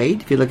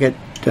probate, if you look at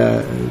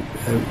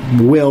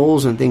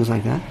wills and things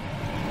like that,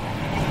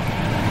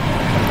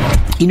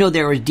 you know,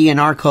 there is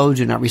DNR codes,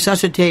 do not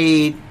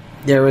resuscitate,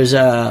 there is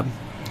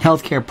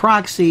healthcare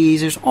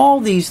proxies, there's all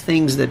these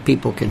things that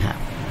people can have,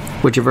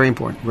 which are very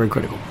important, very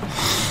critical.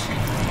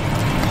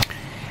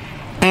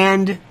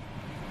 And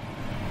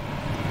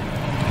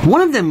one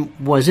of them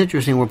was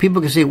interesting, where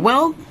people can say,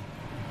 well,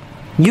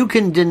 you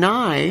can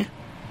deny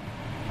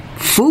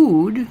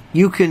food,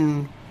 you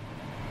can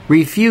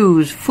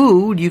refuse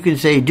food, you can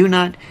say do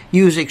not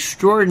use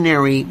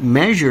extraordinary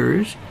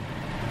measures,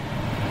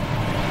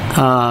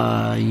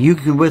 you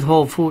can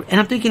withhold food. And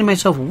I'm thinking to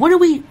myself, what are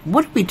we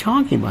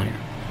talking about here?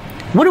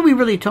 What are we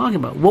really talking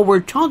about? What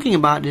we're talking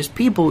about is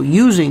people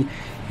using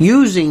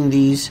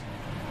these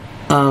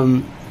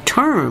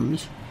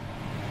terms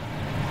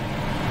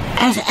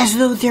as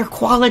though they're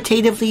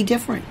qualitatively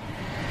different.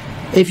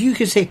 If you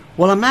could say,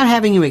 well, I'm not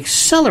having you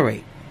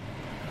accelerate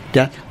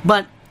death,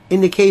 but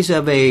in the case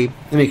of I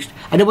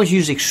don't want you to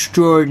use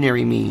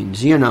extraordinary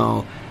means, you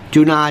know,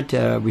 do not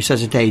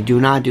resuscitate,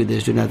 do not do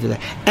this, do not do that,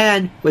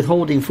 and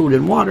withholding food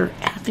and water.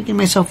 And I'm thinking to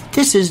myself,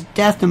 this is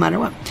death no matter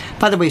what.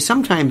 By the way,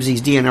 sometimes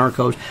these DNR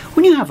codes,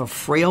 when you have a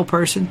frail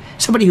person,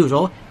 somebody who's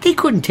old, they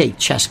couldn't take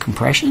chest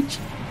compressions.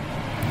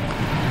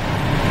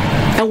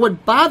 And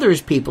what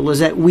bothers people is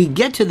that we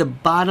get to the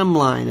bottom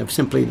line of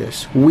simply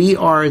this. We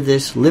are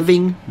this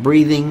living,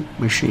 breathing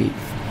machine.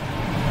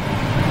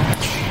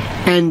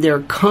 And there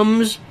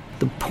comes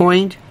the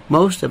point,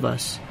 most of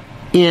us,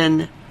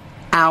 in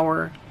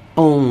our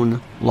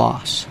own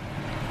loss,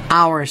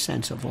 our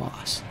sense of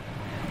loss.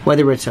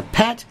 Whether it's a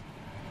pet,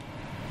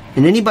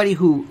 and anybody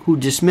who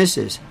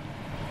dismisses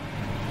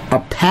a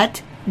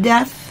pet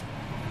death,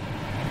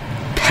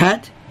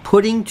 pet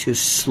putting to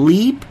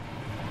sleep,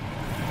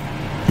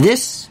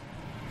 this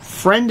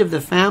friend of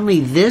the family,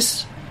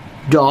 this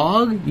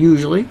dog,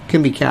 usually,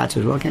 can be cats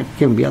as well,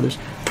 can be others,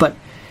 but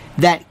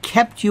that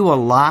kept you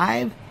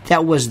alive,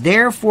 that was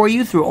there for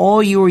you through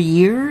all your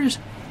years,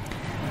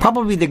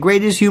 probably the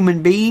greatest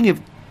human being, if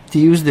to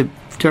use the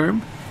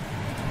term,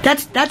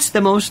 that's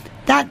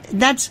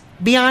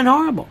beyond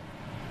horrible.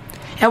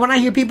 And when I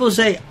hear people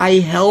say, I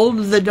held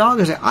the dog,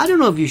 I say, I don't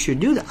know if you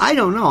should do that. I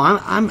don't know.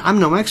 I'm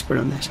no expert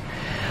on this.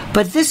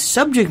 But this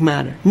subject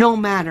matter, no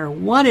matter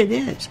what it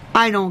is,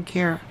 I don't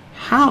care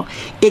how.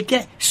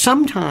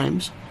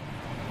 Sometimes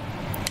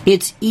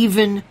it's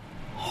even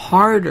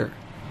harder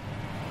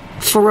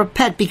for a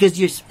pet because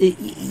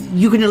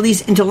you can at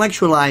least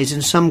intellectualize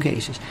in some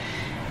cases.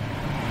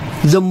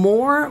 The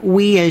more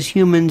we as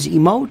humans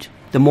emote,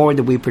 the more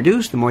that we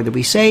produce, the more that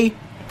we say,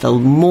 the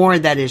more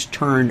that is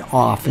turned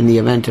off in the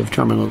event of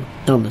terminal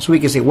illness. We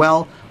can say,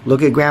 well,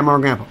 look at grandma or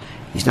grandpa.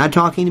 He's not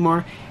talking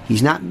anymore.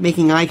 He's not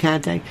making eye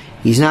contact.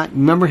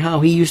 Remember how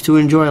he used to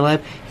enjoy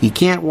life? He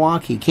can't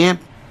walk. He can't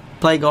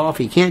play golf.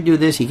 He can't do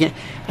this. He can't.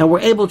 And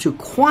we're able to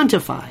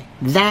quantify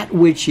that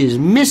which is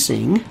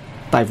missing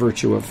by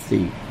virtue of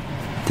the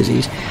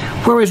disease.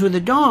 Whereas with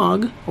a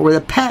dog or with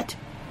a pet,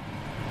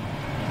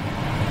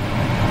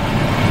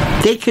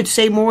 they could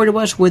say more to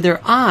us with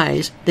their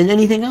eyes than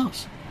anything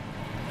else.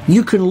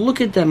 You can look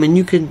at them and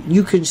you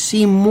can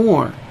see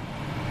more.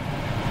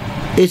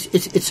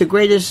 It's the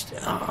greatest,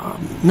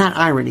 not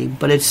irony,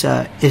 but it's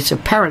a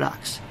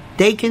paradox.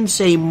 They can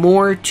say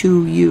more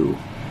to you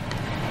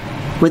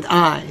with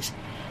eyes.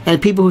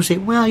 And people who say,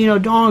 well, you know,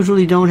 dogs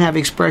really don't have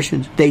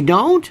expressions. They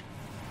don't?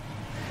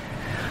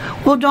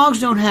 Well, dogs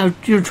don't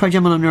have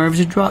trigeminal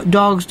nerves.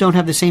 Dogs don't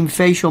have the same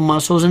facial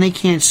muscles, and they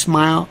can't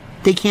smile.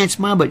 They can't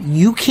smile, but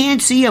you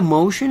can't see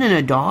emotion in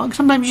a dog?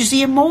 Sometimes you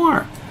see it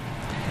more.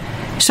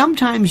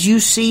 Sometimes you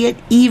see it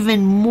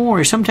even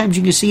more. Sometimes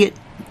you can see it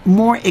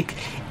more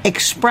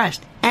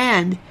expressed.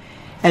 And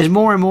as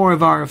more and more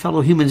of our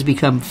fellow humans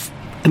become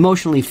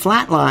emotionally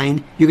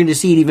flatlined, you're going to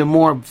see it even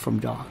more from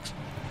dogs.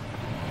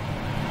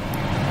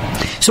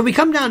 So we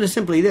come down to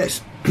simply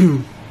this.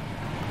 In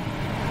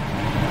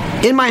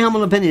my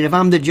humble opinion, if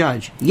I'm the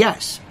judge,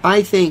 yes,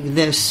 I think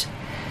this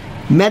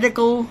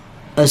medical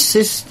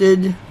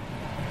assisted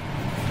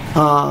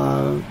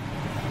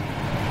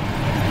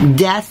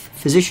death,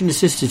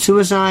 physician-assisted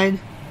suicide,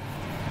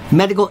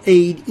 medical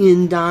aid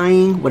in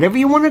dying, whatever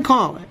you want to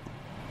call it,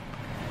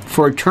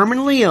 for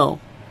terminally ill,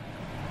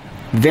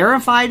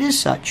 verified as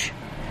such,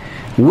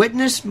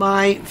 witnessed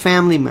by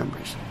family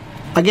members.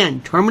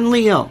 Again,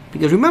 terminally ill,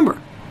 because remember,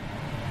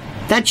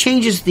 that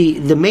changes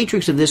the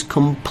matrix of this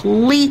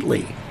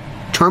completely.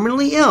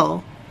 Terminally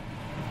ill,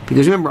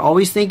 because remember,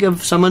 always think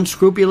of some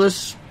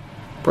unscrupulous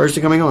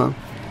person coming along.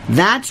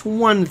 That's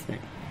one thing.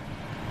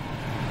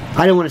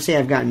 I don't want to say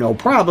I've got no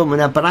problem with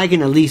that, but I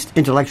can at least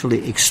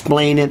intellectually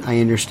explain it. I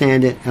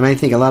understand it, and I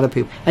think a lot of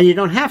people... And you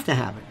don't have to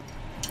have it.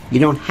 You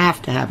don't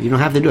have to have it. You don't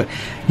have to do it.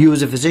 You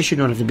as a physician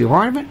don't have to be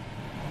part of it.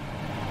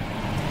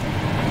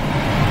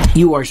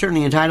 You are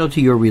certainly entitled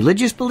to your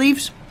religious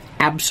beliefs.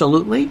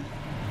 Absolutely.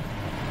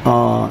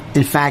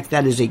 In fact,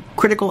 that is a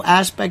critical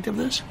aspect of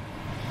this.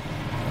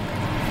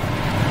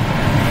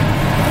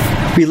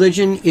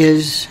 Religion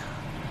is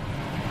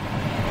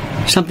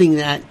something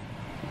that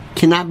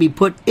cannot be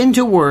put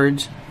into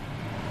words,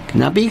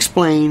 cannot be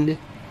explained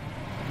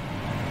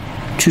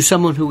to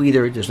someone who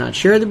either does not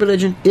share the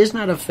religion, is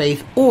not of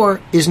faith, or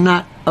is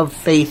not of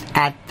faith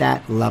at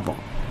that level.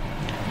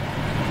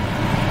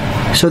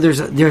 So there's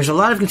a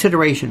lot of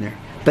consideration there.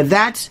 But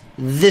that's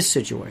this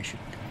situation.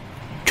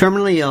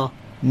 Terminally ill,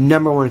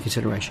 number one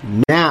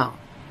consideration. Now,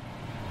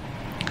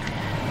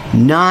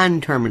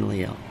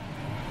 non-terminally ill.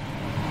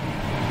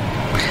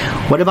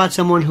 What about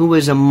someone who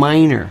is a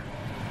minor?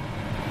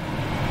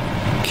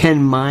 Can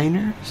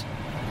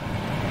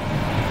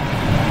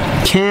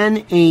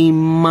a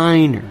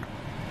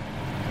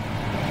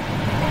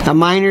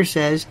minor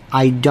says,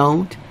 I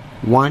don't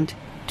want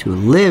to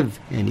live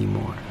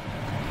anymore.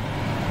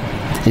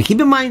 And keep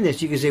in mind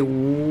this, you can say,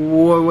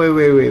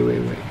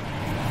 wait.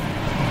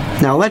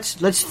 Now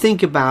let's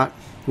think about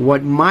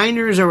what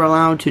minors are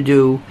allowed to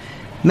do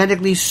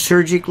medically,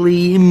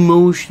 surgically,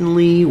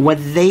 emotionally, what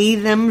they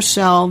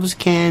themselves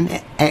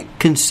can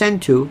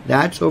consent to.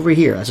 That's over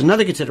here. That's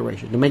another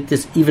consideration to make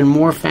this even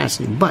more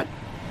fascinating. But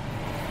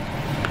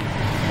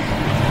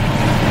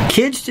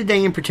kids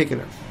today in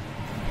particular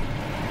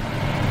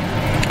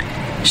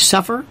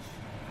suffer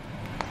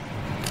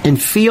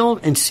and feel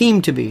and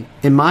seem to be,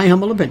 in my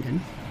humble opinion,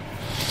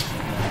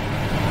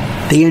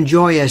 they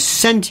enjoy a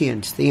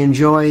sentience. They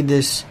enjoy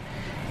this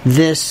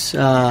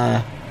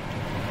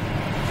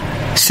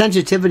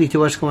sensitivity to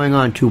what's going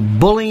on, to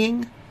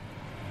bullying,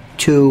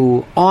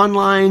 to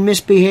online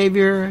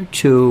misbehavior,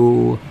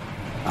 to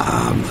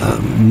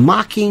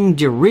mocking,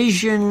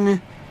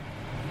 derision.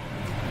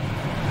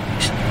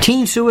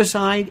 Teen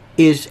suicide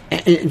is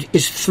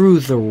through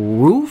the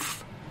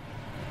roof.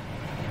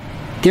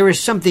 There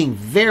is something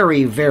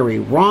very, very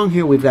wrong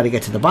here. We've got to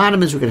get to the bottom of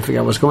this. We've got to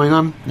figure out what's going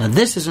on. Now,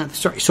 this is not the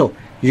story. So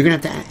you're going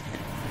to have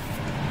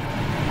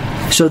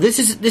to. So this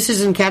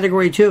is in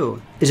category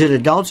 2. Is it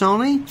adults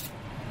only?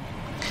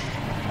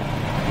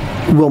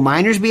 Will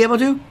minors be able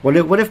to?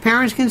 What if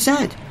parents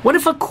consent? What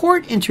if a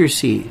court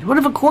intercedes? What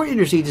if a court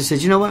intercedes and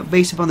says, you know what,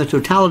 based upon the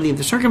totality of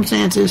the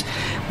circumstances,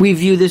 we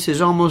view this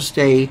as almost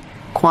a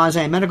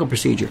quasi-medical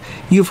procedure.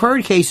 You've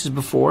heard cases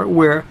before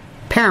where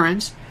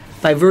parents,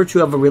 by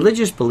virtue of a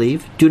religious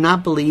belief, do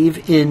not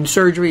believe in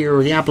surgery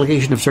or the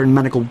application of certain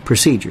medical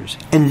procedures.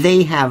 And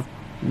they have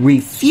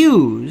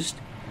refused,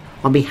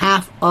 on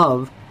behalf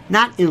of,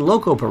 not in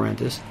loco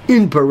parentis,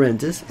 in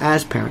parentis,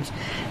 as parents,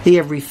 they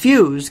have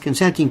refused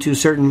consenting to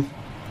certain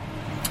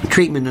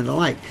treatment and the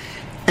like.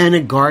 And a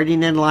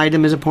guardian ad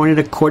litem is appointed,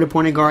 a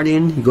court-appointed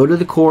guardian. You go to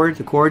the court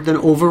then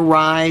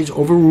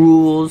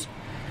overrules.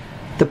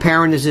 The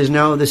parent says,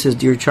 no,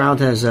 your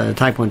child has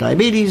type 1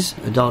 diabetes,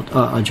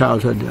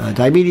 childhood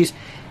diabetes,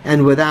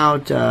 and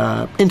without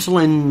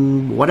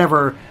insulin,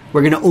 whatever,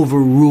 we're going to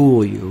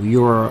overrule you.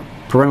 Your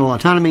parental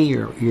autonomy,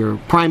 your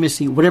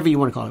primacy, whatever you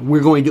want to call it,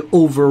 we're going to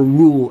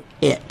overrule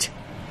it.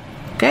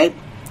 Okay?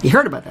 You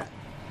heard about that.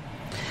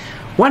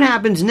 What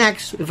happens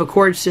next if a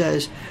court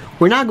says,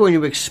 we're not going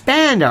to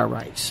expand our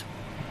rights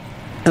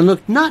and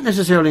look not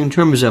necessarily in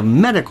terms of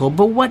medical,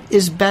 but what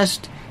is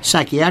best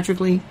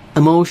psychiatrically,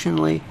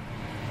 emotionally,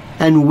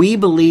 and we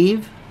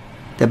believe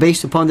that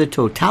based upon the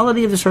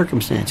totality of the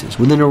circumstances,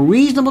 within a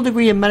reasonable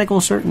degree of medical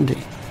certainty,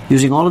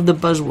 using all of the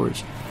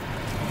buzzwords,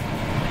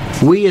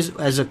 we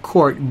as a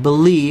court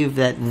believe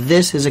that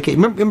this is a case.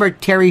 Remember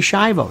Terri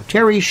Schiavo.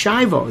 Terri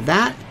Schiavo,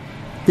 that,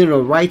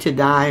 right to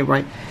die,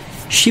 right?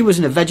 She was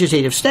in a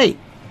vegetative state.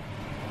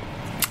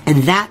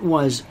 And that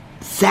was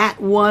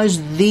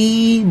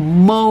the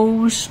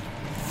most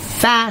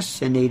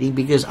fascinating,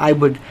 because I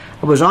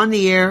was on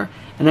the air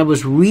and I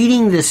was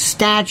reading the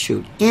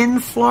statute in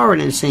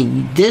Florida and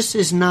saying, this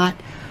is not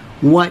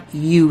what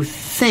you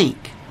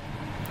think.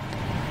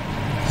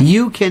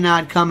 You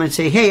cannot come and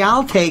say, hey,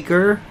 I'll take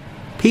her.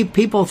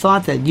 People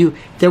thought that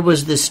there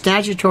was this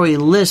statutory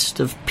list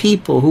of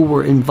people who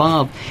were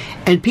involved,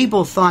 and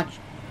people thought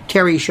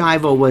Terri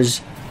Schiavo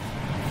was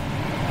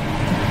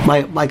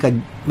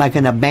like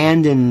an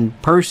abandoned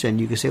person.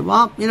 You could say,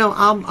 well,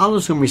 I'll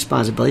assume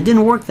responsibility. It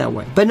didn't work that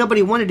way. But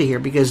nobody wanted to hear,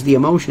 because the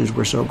emotions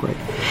were so great.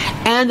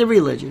 And the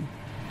religion.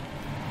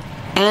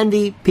 and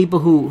the people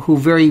who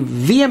very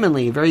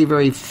vehemently, very,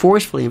 very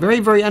forcefully, very,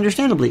 very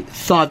understandably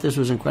thought this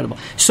was incredible.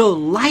 So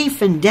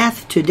life and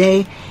death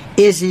today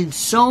is in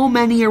so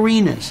many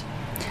arenas,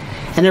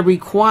 and it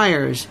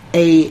requires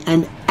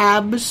an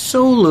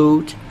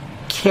absolute,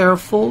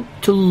 careful,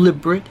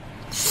 deliberate,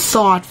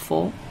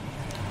 thoughtful,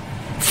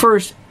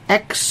 first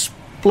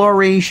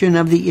exploration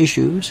of the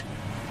issues,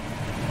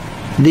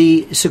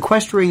 the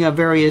sequestering of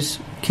various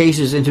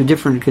cases into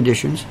different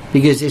conditions,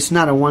 because it's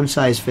not a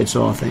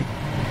one-size-fits-all thing,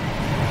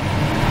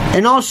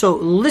 and also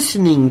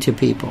listening to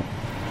people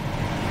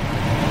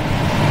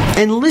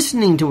and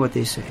listening to what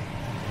they say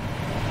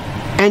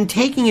and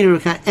taking it into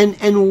account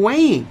and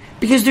weighing,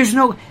 because this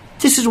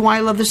is why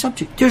I love the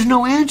subject. There's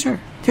no answer.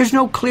 There's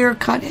no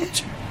clear-cut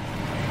answer.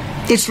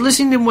 It's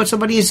listening to what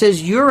somebody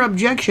says, your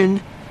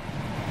objection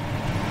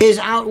is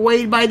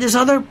outweighed by this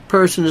other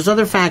person, this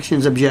other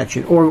faction's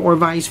objection, or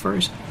vice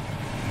versa.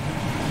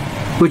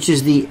 Which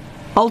is the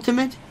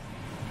ultimate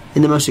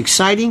and the most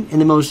exciting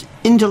and the most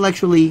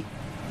intellectually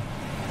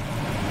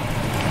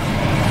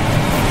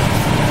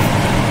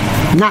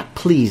not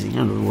pleasing, I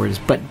don't know what the word is,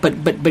 but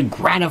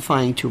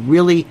gratifying to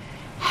really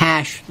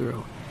hash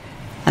through.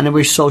 And I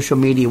wish social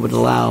media would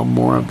allow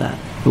more of that.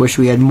 I wish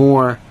we had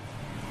more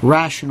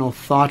rational,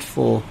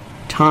 thoughtful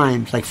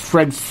times like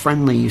Fred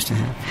Friendly used to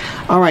have.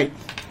 All right.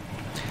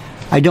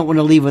 I don't want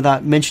to leave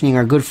without mentioning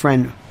our good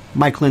friend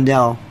Mike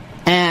Lindell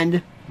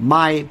and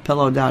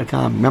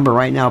MyPillow.com. Remember,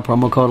 right now,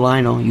 promo code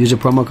Lionel. Use a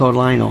promo code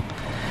Lionel.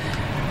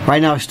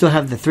 Right now, I still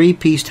have the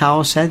 3-piece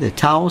towel set, the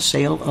towel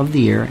sale of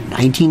the year,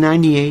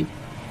 1998.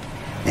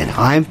 And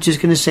I'm just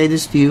going to say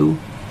this to you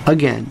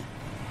again.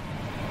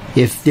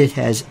 If it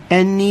has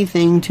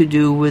anything to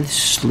do with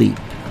sleep,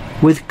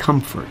 with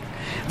comfort,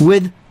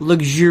 with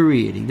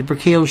luxuriating, the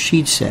percale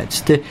sheet sets,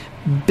 the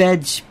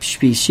bed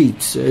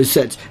sheets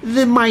sets,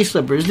 the My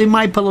Slippers, the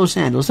My Pillow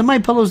sandals, the My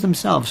Pillows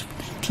themselves,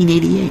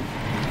 1988.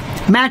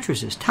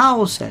 Mattresses,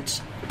 towel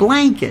sets,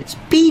 blankets,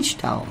 beach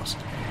towels,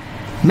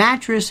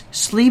 mattress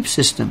sleep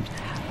systems,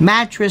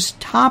 mattress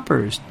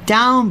toppers,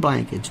 down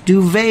blankets,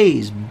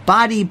 duvets,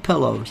 body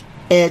pillows,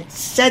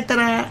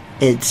 etc.,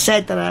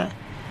 etc.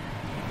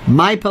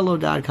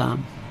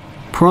 MyPillow.com,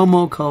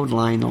 promo code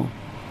Lionel.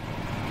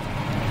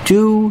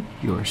 Do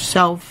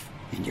yourself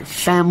and your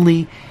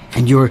family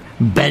and your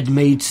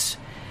bedmates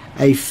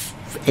a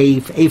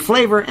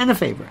flavor and a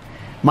favor.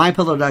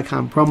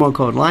 MyPillow.com, promo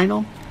code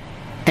Lionel.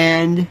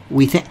 And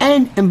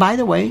and by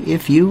the way,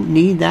 if you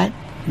need that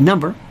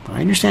number,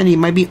 I understand you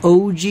might be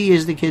OG,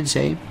 as the kids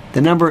say.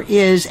 The number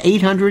is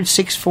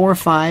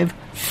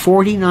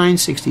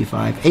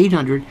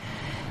 800-645-4965.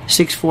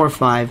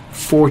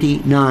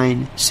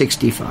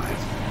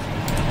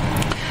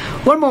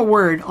 800-645-4965. One more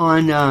word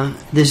on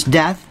this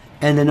death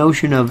and the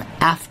notion of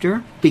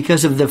after,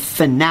 because of the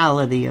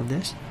finality of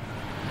this.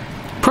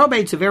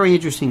 Probate's a very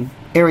interesting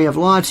area of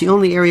law. It's the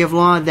only area of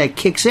law that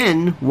kicks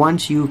in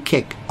once you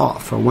kick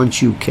off, or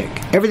once you kick.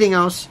 Everything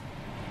else,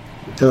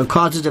 the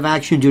causes of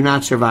action do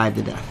not survive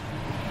the death.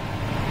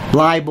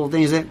 Libel,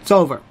 things, it's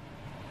over.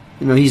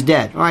 He's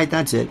dead. All right,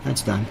 that's it.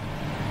 That's done.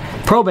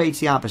 Probate's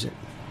the opposite.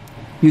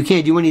 You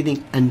can't do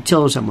anything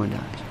until someone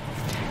dies.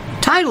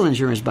 Title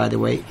insurance, by the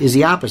way, is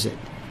the opposite.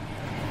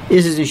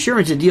 This is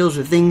insurance that deals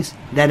with things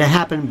that have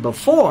happened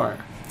before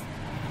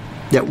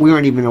that we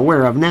aren't even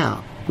aware of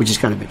now, which is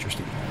kind of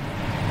interesting.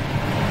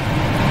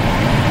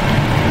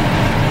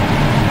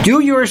 Do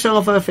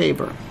yourself a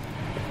favor.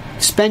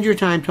 Spend your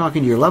time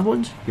talking to your loved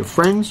ones, your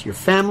friends, your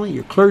family,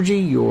 your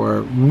clergy,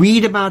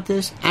 read about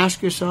this,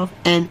 ask yourself,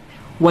 and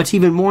what's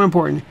even more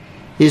important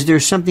is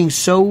there's something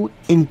so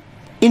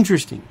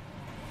interesting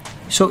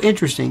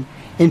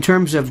in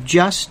terms of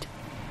just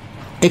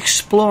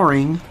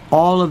exploring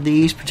all of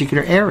these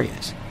particular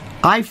areas.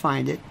 I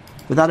find it,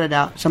 without a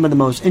doubt, some of the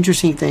most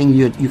interesting thing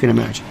you can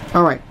imagine.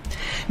 All right.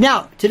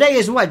 Now, today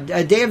is what?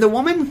 A Day of the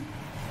Woman?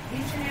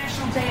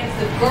 International Day of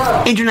the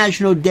Girl.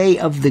 International Day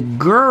of the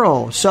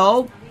Girl.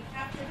 So,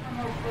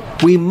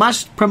 we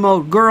must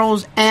promote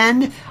girls,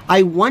 and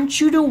I want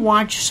you to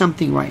watch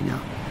something right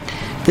now.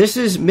 This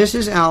is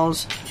Mrs.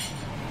 L's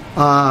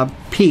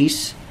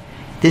piece.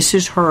 This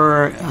is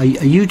her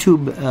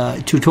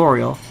YouTube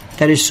tutorial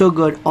that is so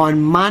good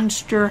on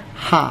Monster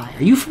High.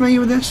 Are you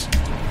familiar with this?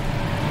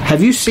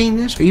 Have you seen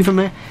this? Are you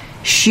familiar?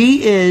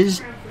 She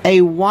is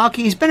a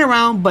walking... It's been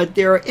around, but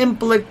there are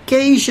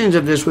implications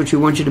of this which we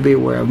want you to be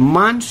aware of.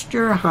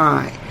 Monster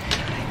High.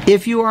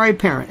 If you are a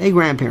parent, a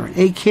grandparent,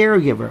 a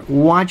caregiver,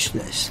 watch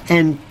this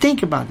and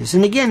think about this.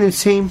 And again, it's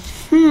saying,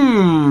 Ask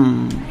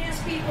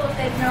people if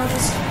they've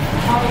noticed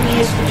Halloween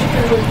is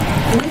particularly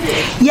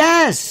ghoulish.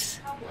 Yes.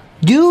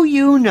 Do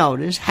you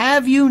notice,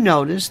 have you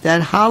noticed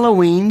that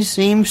Halloween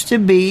seems to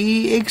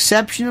be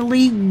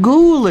exceptionally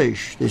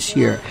ghoulish this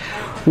year?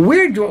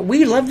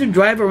 We love to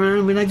drive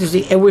around, we like to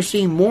see, and we're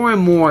seeing more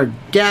and more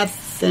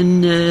death,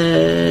 and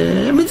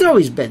it's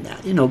always been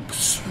that,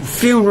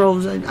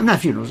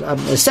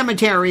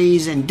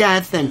 cemeteries and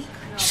death and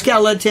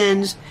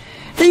skeletons.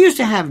 They used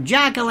to have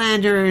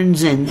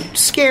jack-o'-lanterns and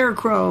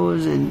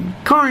scarecrows and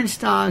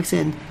cornstalks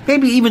and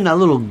maybe even a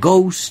little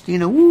ghost,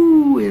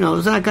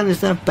 that kind of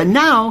stuff. But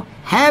now,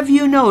 have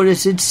you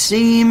noticed, it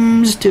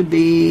seems to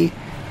be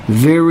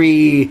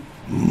very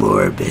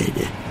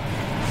morbid.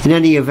 In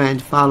any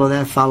event, follow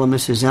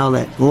Mrs. L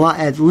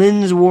at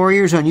Lynn's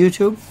Warriors on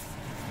YouTube.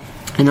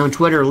 And on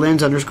Twitter,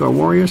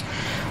 Lynn's_Warriors.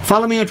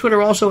 Follow me on Twitter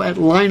also at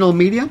Lionel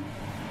Media.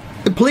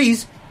 And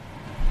please,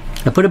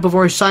 I put it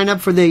before I sign up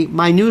for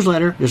my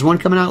newsletter. There's one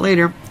coming out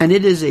later. And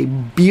it is a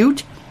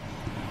beaut,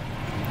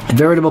 a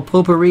veritable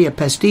potpourri, a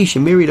pastiche,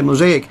 a myriad, a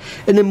mosaic,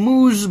 and a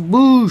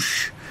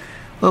moose-bouche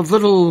of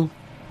little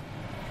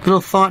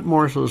thought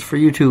morsels for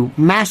you to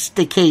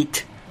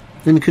masticate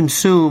and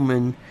consume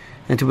and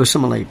to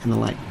assimilate and the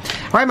like.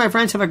 All right, my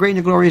friends, have a great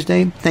and glorious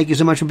day. Thank you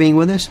so much for being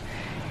with us.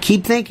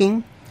 Keep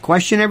thinking.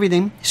 Question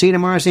everything. See you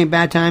tomorrow, same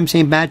bad time,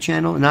 same bad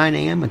channel, 9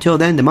 a.m. Until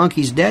then, the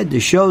monkey's dead.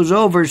 The show's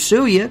over.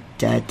 Sue ya.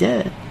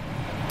 Ta-ta.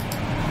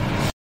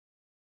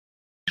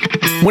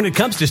 When it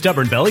comes to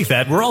stubborn belly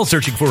fat, we're all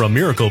searching for a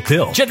miracle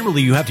pill.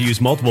 Generally, you have to use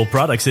multiple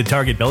products that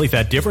target belly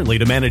fat differently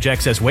to manage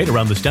excess weight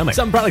around the stomach.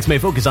 Some products may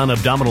focus on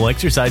abdominal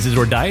exercises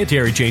or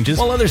dietary changes,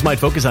 while others might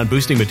focus on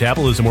boosting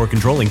metabolism or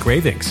controlling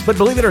cravings. But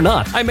believe it or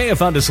not, I may have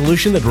found a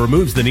solution that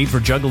removes the need for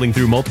juggling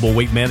through multiple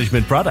weight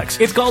management products.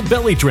 It's called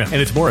Belly Trim,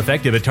 and it's more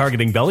effective at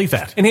targeting belly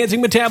fat,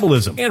 enhancing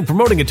metabolism, and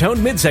promoting a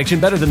toned midsection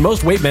better than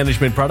most weight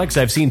management products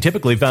I've seen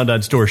typically found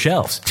on store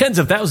shelves. Tens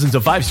of thousands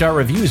of 5-star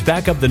reviews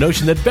back up the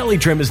notion that Belly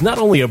Trim is not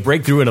only a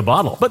breakthrough in a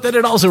bottle, but that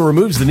it also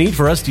removes the need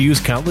for us to use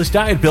countless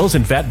diet pills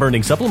and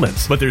fat-burning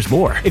supplements. But there's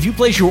more. If you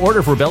place your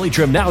order for Belly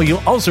Trim now,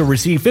 you'll also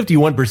receive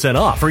 51%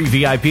 off, free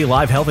VIP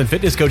live health and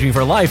fitness coaching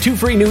for life, 2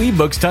 free new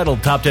ebooks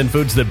titled Top 10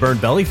 Foods That Burn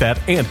Belly Fat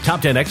and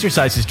Top 10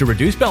 Exercises to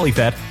Reduce Belly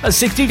Fat, a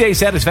 60-day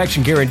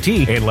satisfaction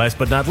guarantee, and last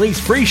but not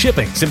least, free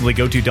shipping. Simply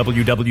go to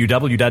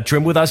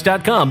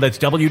www.trimwithus.com. That's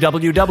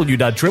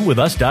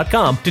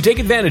www.trimwithus.com to take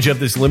advantage of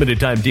this limited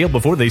time deal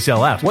before they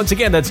sell out. Once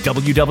again, that's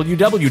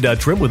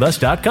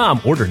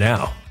www.trimwithus.com. Order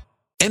now.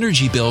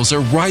 Energy bills are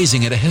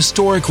rising at a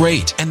historic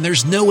rate, and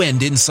there's no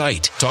end in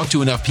sight. Talk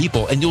to enough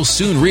people, and you'll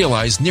soon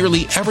realize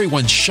nearly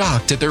everyone's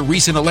shocked at their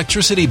recent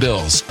electricity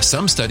bills.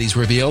 Some studies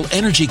reveal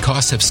energy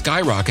costs have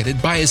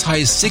skyrocketed by as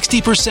high as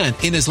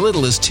 60% in as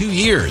little as 2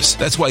 years.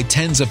 That's why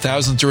tens of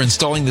thousands are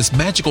installing this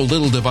magical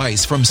little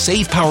device from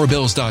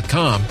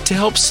SavePowerBills.com to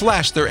help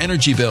slash their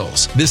energy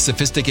bills. This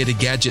sophisticated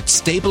gadget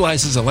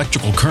stabilizes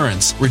electrical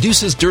currents,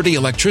 reduces dirty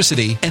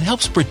electricity, and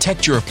helps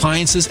protect your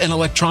appliances and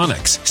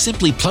electronics.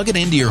 Simply plug it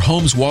into your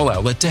home's wall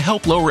outlet to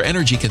help lower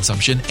energy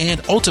consumption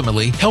and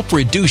ultimately help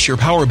reduce your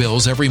power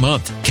bills every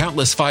month.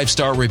 Countless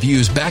 5-star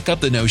reviews back up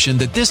the notion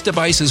that this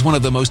device is one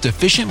of the most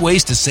efficient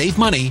ways to save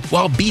money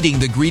while beating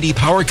the greedy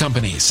power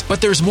companies.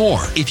 But there's more.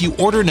 If you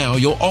order now,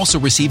 you'll also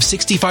receive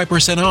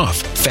 65% off,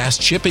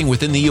 fast shipping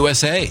within the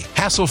USA,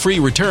 hassle-free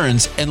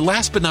returns, and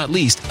last but not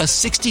least, a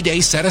 60-day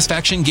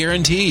satisfaction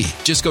guarantee.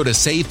 Just go to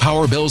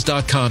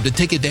SavePowerBills.com to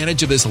take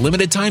advantage of this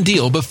limited time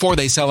deal before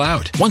they sell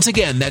out. Once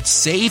again,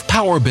 that's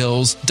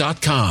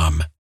SavePowerBills.com.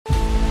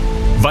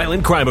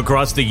 Violent crime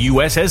across the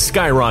U.S. has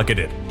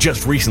skyrocketed.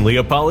 Just recently,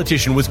 a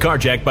politician was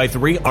carjacked by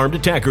 3 armed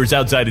attackers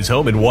outside his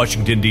home in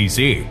Washington,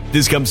 D.C.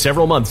 This comes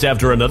several months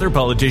after another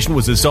politician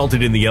was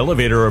assaulted in the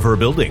elevator of her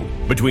building.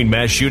 Between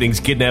mass shootings,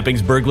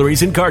 kidnappings,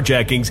 burglaries, and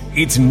carjackings,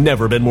 it's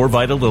never been more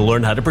vital to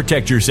learn how to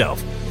protect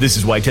yourself. This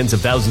is why tens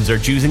of thousands are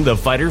choosing the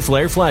Fighter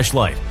Flare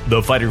flashlight.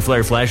 The Fighter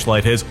Flare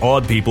flashlight has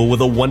awed people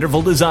with a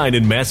wonderful design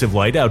and massive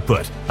light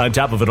output. On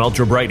top of an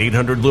ultra-bright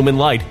 800-lumen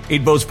light,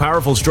 it boasts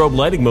powerful strobe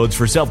lighting modes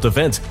for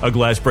self-defense, a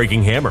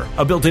glass-breaking hammer,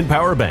 a built-in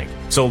power bank,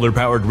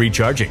 solar-powered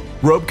recharging,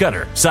 rope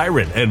cutter,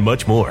 siren, and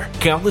much more.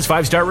 Countless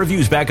 5-star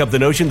reviews back up the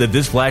notion that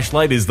this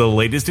flashlight is the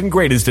latest and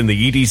greatest in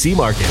the EDC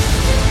market.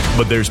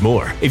 But there's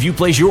more. If you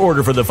place your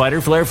order for the Fighter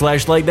Flare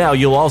flashlight now,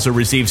 you'll also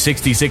receive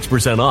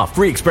 66% off,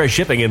 free express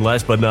shipping, and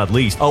last but not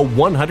least, a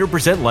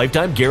 100%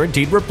 lifetime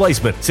guaranteed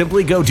replacement.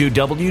 Simply go to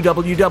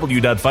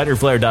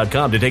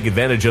www.fighterflare.com to take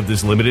advantage of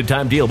this limited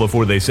time deal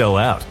before they sell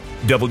out.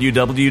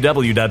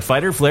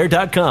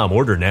 www.fighterflare.com.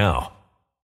 Order now.